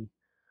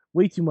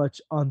too much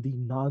on the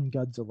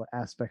non-Godzilla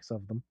aspects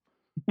of them.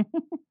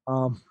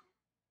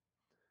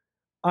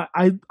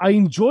 I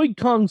enjoyed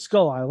Kong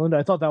Skull Island.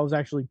 I thought that was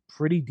actually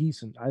pretty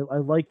decent. I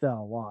like that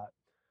a lot.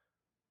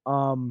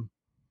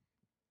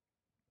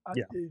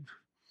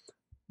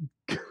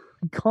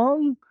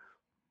 Kong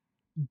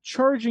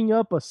charging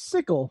up a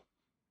sickle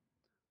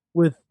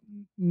with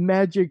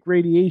magic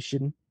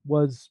radiation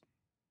was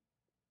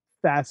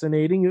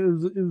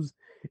fascinating.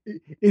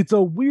 It's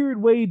a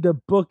weird way to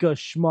book a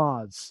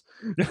schmoz.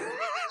 It's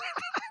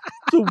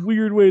a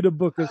weird way to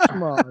book a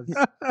schmoz.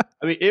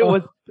 I mean, it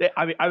was.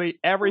 I mean,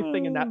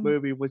 everything in that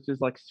movie was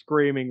just like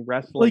screaming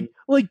wrestling.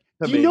 Do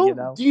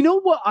you know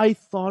what I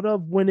thought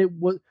of when it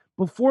was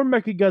before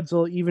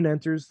Mechagodzilla even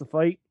enters the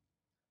fight?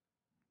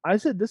 I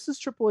said, "This is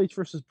Triple H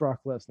versus Brock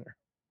Lesnar."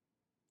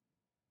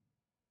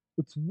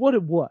 It's what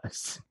it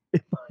was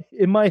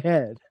in my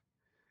head.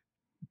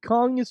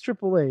 Kong is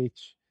Triple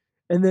H,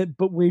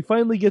 but when he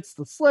finally gets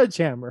the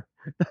sledgehammer,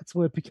 that's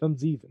when it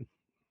becomes even.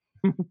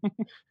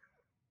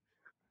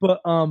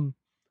 But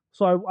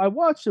so I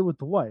watched it with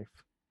the wife,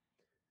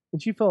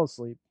 and she fell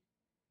asleep,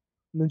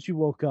 and then she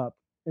woke up,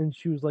 and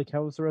she was like,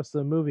 "How was the rest of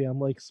the movie?" I'm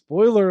like,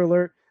 "Spoiler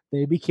alert: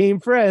 they became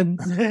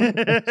friends."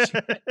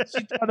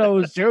 she thought I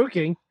was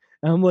joking,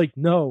 and I'm like,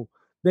 "No,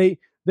 they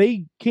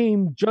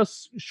came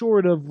just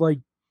short of like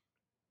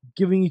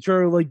giving each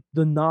other like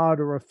the nod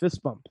or a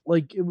fist bump.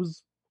 Like it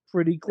was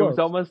pretty close. It was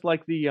almost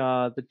like the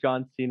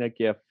John Cena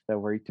gif that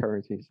where he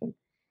turns, he's like,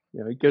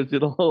 he gives you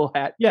the little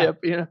hat tip,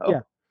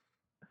 Yeah.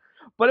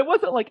 But it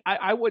wasn't like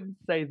I wouldn't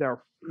say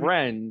they're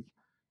friends.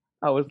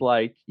 I was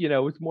like, it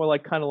was more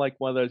like kind of like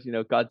one of those,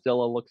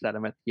 Godzilla looks at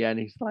him at the end.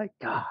 He's like,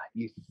 "God,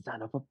 you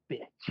son of a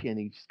bitch," and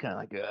he's just kind of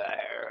like,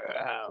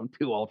 "I'm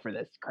too old for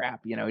this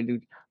crap," He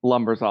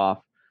lumbers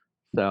off.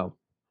 So,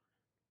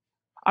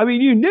 I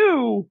mean, you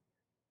knew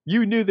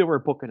they were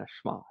booking a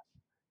schmoz,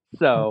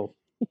 so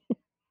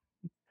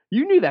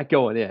you knew that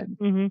going in.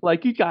 Mm-hmm.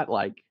 Like you got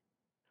I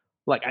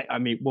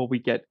mean,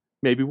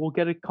 maybe we'll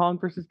get a Kong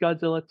versus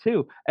Godzilla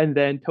too. And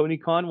then Tony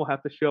Khan will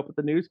have to show up at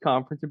the news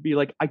conference and be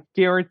like, "I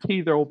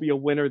guarantee there will be a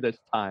winner this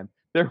time.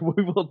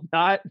 We will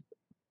not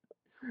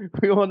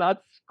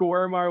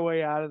squirm our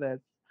way out of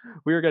this.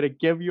 We are going to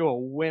give you a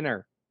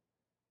winner."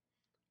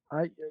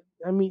 I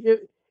mean,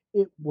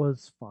 it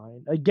was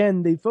fine.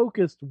 Again, they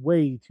focused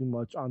way too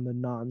much on the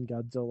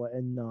non-Godzilla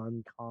and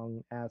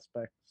non-Kong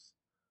aspects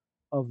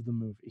of the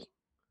movie.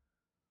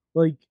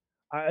 Like,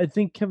 I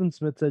think Kevin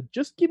Smith said,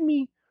 "Just give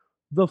me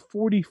the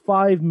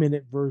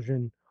 45-minute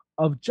version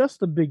of just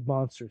the big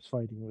monsters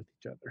fighting with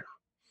each other."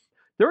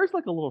 There was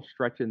like a little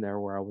stretch in there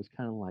where I was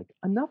kind of like,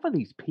 enough of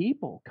these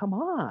people. Come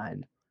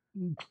on.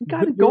 You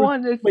got to go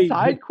on this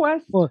side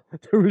quest. Well,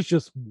 there was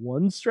just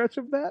one stretch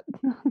of that.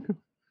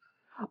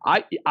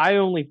 I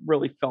only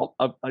really felt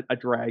a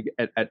drag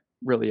at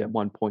really at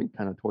one point,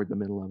 kind of toward the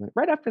middle of it.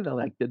 Right after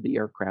they did the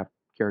aircraft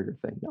carrier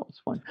thing. That was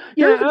fun.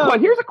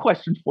 Here's a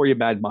question for you,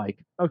 Mad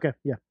Mike. Okay,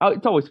 yeah.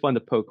 It's always fun to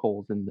poke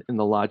holes in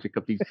the logic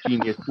of these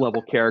genius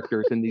level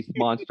characters in these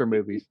monster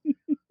movies.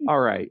 All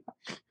right.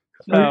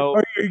 So,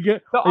 are you going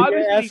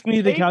to ask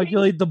me to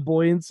calculate the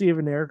buoyancy of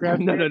an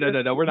aircraft? No.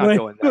 We're not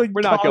going there.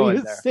 We're not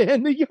going there.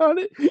 Standing on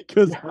it?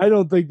 Because I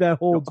don't think that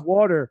holds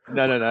water.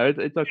 No.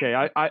 It's okay.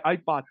 I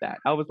bought that.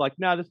 I was like,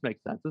 "Nah, this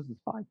makes sense. This is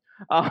fine."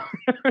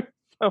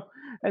 So,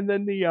 and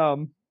then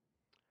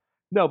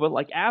no, but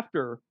like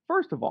after,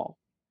 first of all,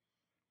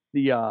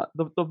 the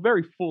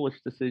very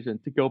foolish decision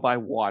to go by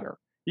water.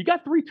 You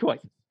got three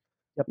choices.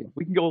 Yep.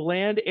 We can go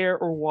land, air,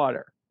 or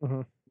water.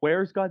 Mm-hmm.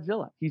 Where's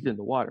Godzilla? He's in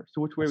the water. So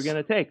which way are we going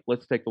to take?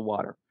 Let's take the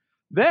water.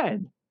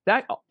 Then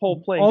that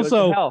whole plane goes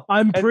to hell.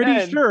 I'm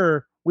pretty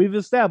sure we've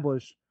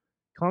established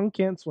Kong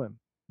can't swim.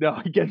 No,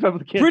 he can't swim.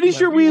 Pretty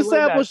sure we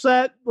established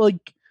that.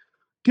 Like,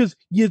 because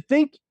you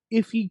think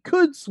if he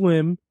could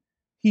swim,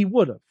 he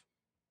would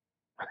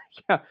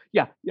have.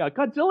 Yeah.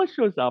 Godzilla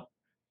shows up.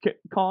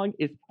 Kong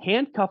is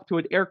handcuffed to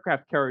an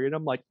aircraft carrier, and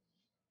I'm like,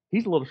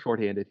 he's a little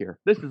short-handed here.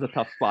 This is a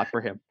tough spot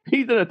for him.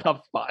 He's in a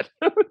tough spot.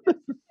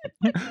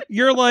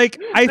 You're like,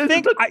 I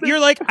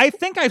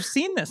think I've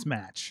seen this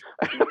match.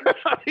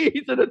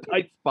 He's in a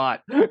tight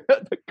spot.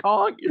 The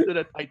Kong is in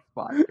a tight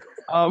spot.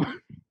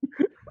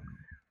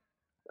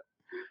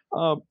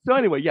 So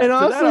anyway, yeah. And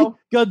honestly,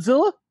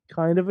 Godzilla,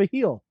 kind of a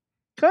heel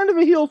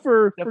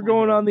for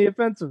going on the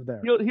offensive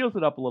there. Heals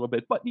it up a little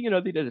bit, but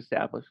they did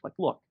establish, like,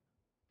 look,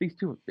 these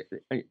two,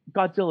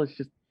 Godzilla's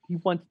just, he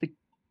wants to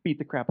beat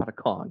the crap out of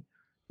Kong.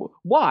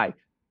 Why?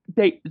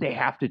 They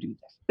have to do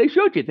this. They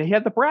showed you. They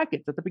had the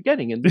brackets at the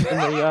beginning, and the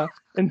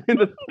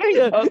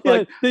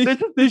thing.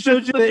 They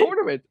showed you the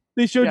tournament.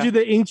 They showed you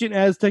the ancient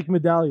Aztec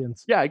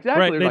medallions. Yeah,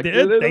 exactly. Right, they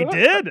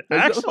did.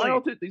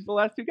 Actually, these are the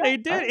last two guys. They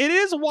did. It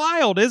is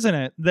wild, isn't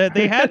it? That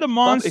they had the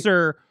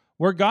monster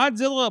where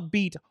Godzilla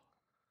beat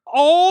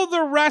all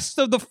the rest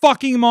of the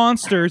fucking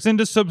monsters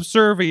into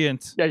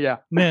subservientness. Yeah.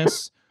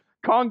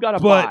 Kong got a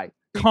bye.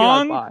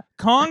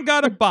 Kong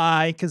got a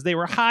bye because they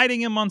were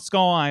hiding him on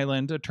Skull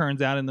Island, it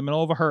turns out, in the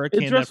middle of a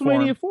hurricane. It's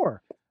WrestleMania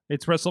 4.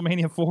 It's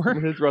WrestleMania 4?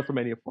 It is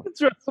WrestleMania 4.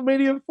 It's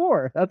WrestleMania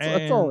 4.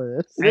 That's all it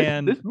is.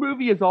 This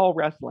movie is all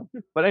wrestling.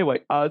 But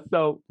anyway,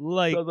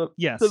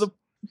 yes. So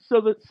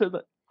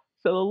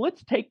the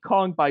let's take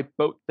Kong by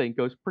boat thing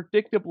goes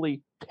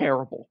predictably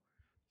terrible.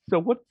 So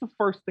what's the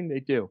first thing they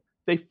do?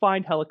 They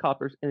find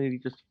helicopters and they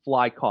just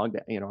fly Kong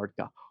to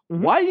Antarctica.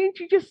 Mhm. Why didn't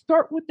you just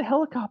start with the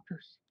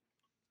helicopters?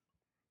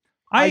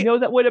 I know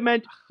that would have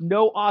meant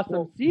no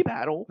awesome sea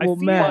battle. Well,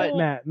 feel- Matt,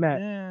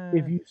 Yeah.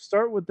 if you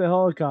start with the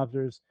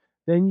helicopters,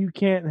 then you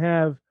can't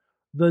have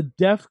the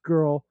deaf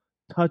girl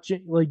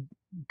touching, like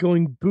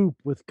going boop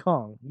with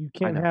Kong. You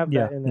can't know. have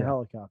that in a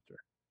helicopter.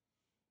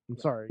 I'm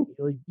sorry,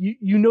 like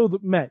you know the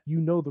Matt, you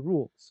know the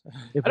rules.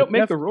 If I don't a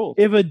make deaf- the rules.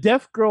 If a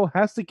deaf girl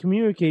has to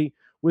communicate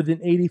with an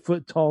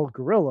 80-foot tall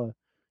gorilla,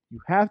 you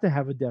have to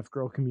have a deaf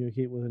girl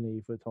communicate with an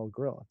 80-foot tall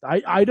gorilla.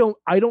 I don't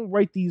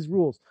write these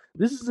rules.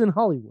 This is in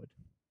Hollywood.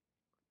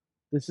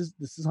 This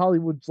is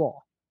Hollywood's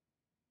law.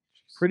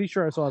 Pretty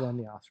sure I saw it on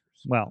the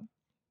Oscars. Well,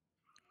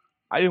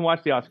 I didn't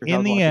watch the Oscars. In I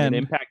was the watching end-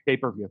 an Impact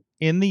pay-per-view.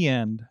 in the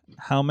end,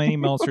 how many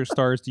Meltzer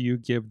stars do you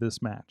give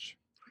this match?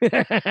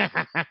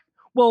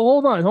 Well,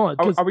 hold on.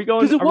 Are we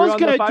going? Because it are we was on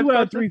the kind of 2 5-star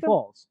out of 3 system?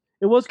 falls.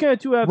 It was kind of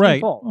 2 out of 3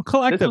 Right. falls. Well, This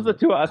collectively. was a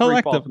 2 out of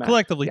 3 falls match.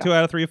 Collectively, Yeah. 2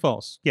 out of 3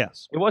 falls.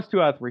 Yes. It was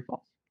 2 out of 3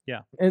 falls.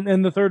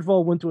 And the third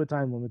fall went to a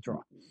time limit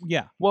draw.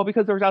 Yeah. Well,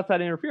 because there was outside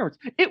interference.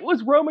 It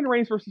was Roman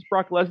Reigns versus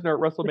Brock Lesnar at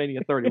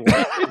WrestleMania 31.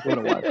 is what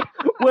it was.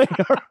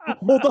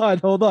 Wait,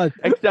 hold on.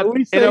 Except Are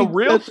we in a saying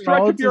real Seth stretch of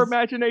Rollins your is-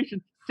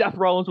 imagination, Seth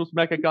Rollins was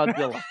Mecha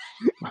Godzilla.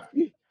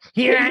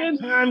 Here Came I in-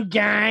 come,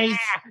 guys.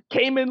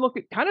 Came in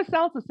looking, kind of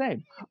sounds the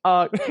same.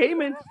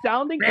 Came in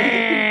sounding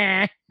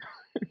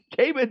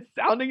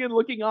and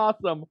looking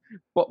awesome,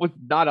 but was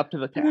not up to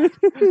the task.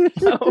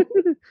 So,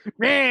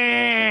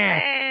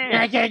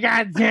 Mecha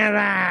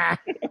Godzilla.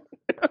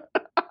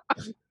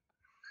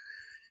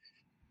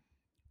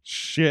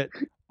 Shit.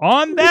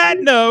 On that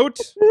note,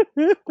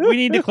 we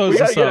need to close we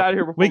gotta this get up. out of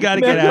here. Before We gotta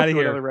get get outta to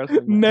here. another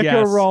wrestling match. Mecha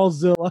Yes.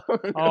 Rawzilla.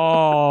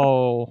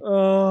 Oh.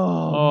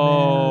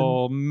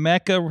 Oh,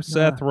 Mecha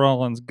Seth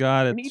Rollins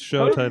got And it. he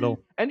Show totally- title.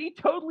 And he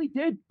totally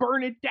did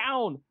burn it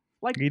down.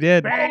 Like He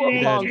did. all He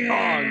of did. Hong Kong.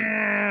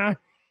 man.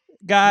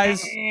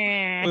 Guys,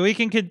 we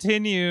can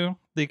continue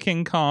the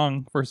King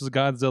Kong versus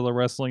Godzilla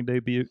wrestling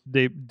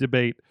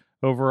debate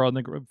over on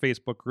the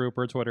Facebook group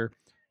or Twitter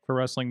for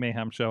Wrestling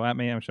Mayhem Show at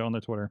Mayhem Show on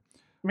the Twitter.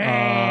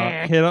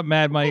 Hit up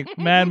Mad Mike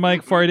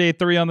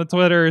 483 on the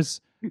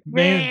Twitters.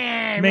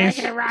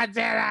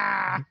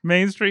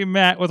 Mainstream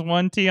Matt with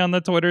 1T on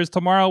the Twitters.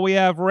 Tomorrow we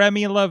have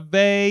Remy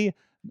LeVay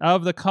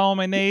of the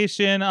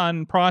Culmination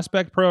on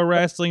Prospect Pro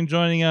Wrestling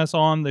joining us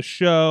on the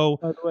show.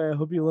 By the way, I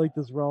hope you like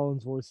this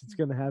Rollins voice. It's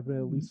going to happen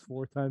at least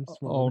 4 times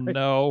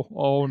tomorrow.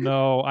 Oh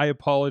no. I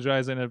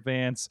apologize in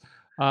advance.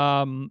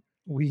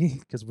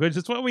 Because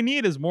just what we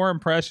need is more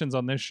impressions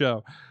on this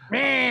show.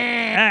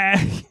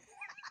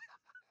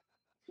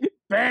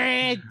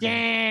 Burn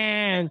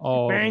down.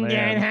 Oh, Burn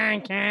man. down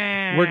Hong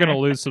Kong. We're gonna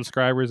lose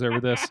subscribers over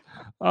this.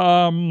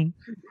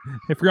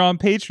 If you're on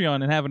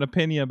Patreon and have an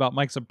opinion about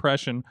Mike's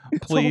impression,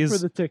 It's all please for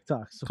the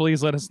TikToks.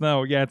 please let us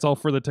know. Yeah, it's all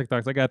for the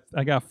TikToks.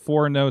 I got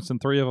 4 notes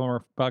and 3 of them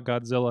are about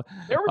Godzilla.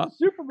 There was a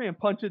Superman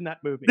punch in that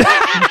movie.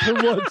 There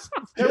was.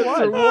 There was.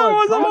 There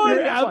was.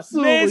 There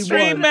absolutely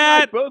Mainstream was.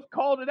 Matt. We both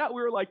called it out.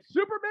 We were like,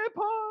 Superman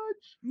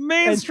punch.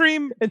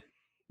 Mainstream.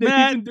 They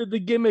Matt. even did the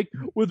gimmick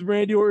with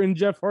Randy Orton and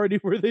Jeff Hardy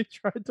where they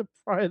tried to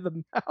pry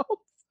them out.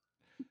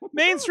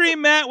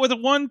 Mainstream Matt with a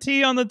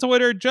 1T on the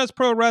Twitter. Just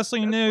Pro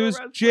Wrestling News.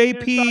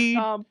 JP.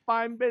 JP.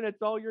 5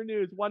 minutes, all your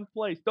news, one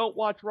place. Don't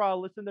watch Raw.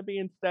 Listen to me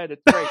instead.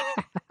 It's great.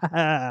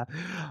 At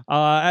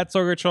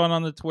Sorgatron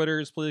on the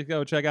Twitters. Please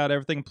go check out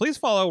everything. Please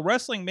follow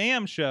Wrestling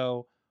Mayhem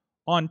Show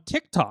on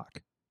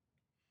TikTok.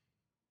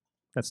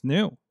 That's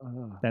new.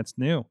 That's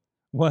new.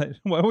 What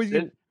was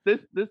you? this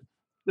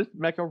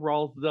Mecha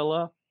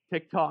Rawzilla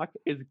TikTok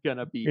is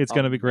gonna be. It's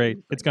gonna be great.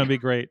 amazing. It's gonna be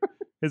great.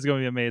 It's gonna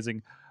be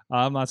amazing.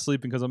 I'm not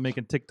sleeping because I'm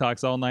making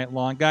TikToks all night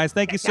long. Guys,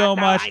 thank you so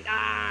much.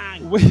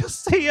 We'll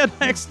see you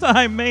next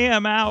time.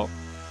 Mayhem out.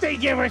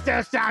 Thank you for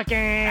still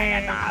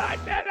talking.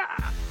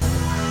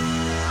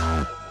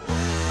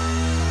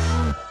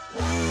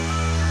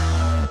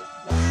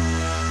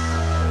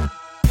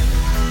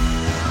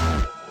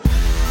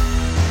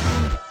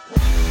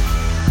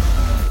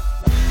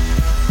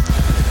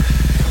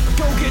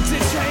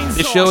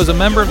 This show is a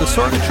member of the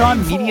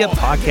Sorgatron Media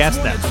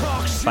Podcast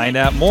Network. Find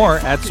out more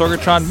at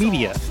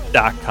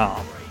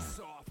sorgatronmedia.com.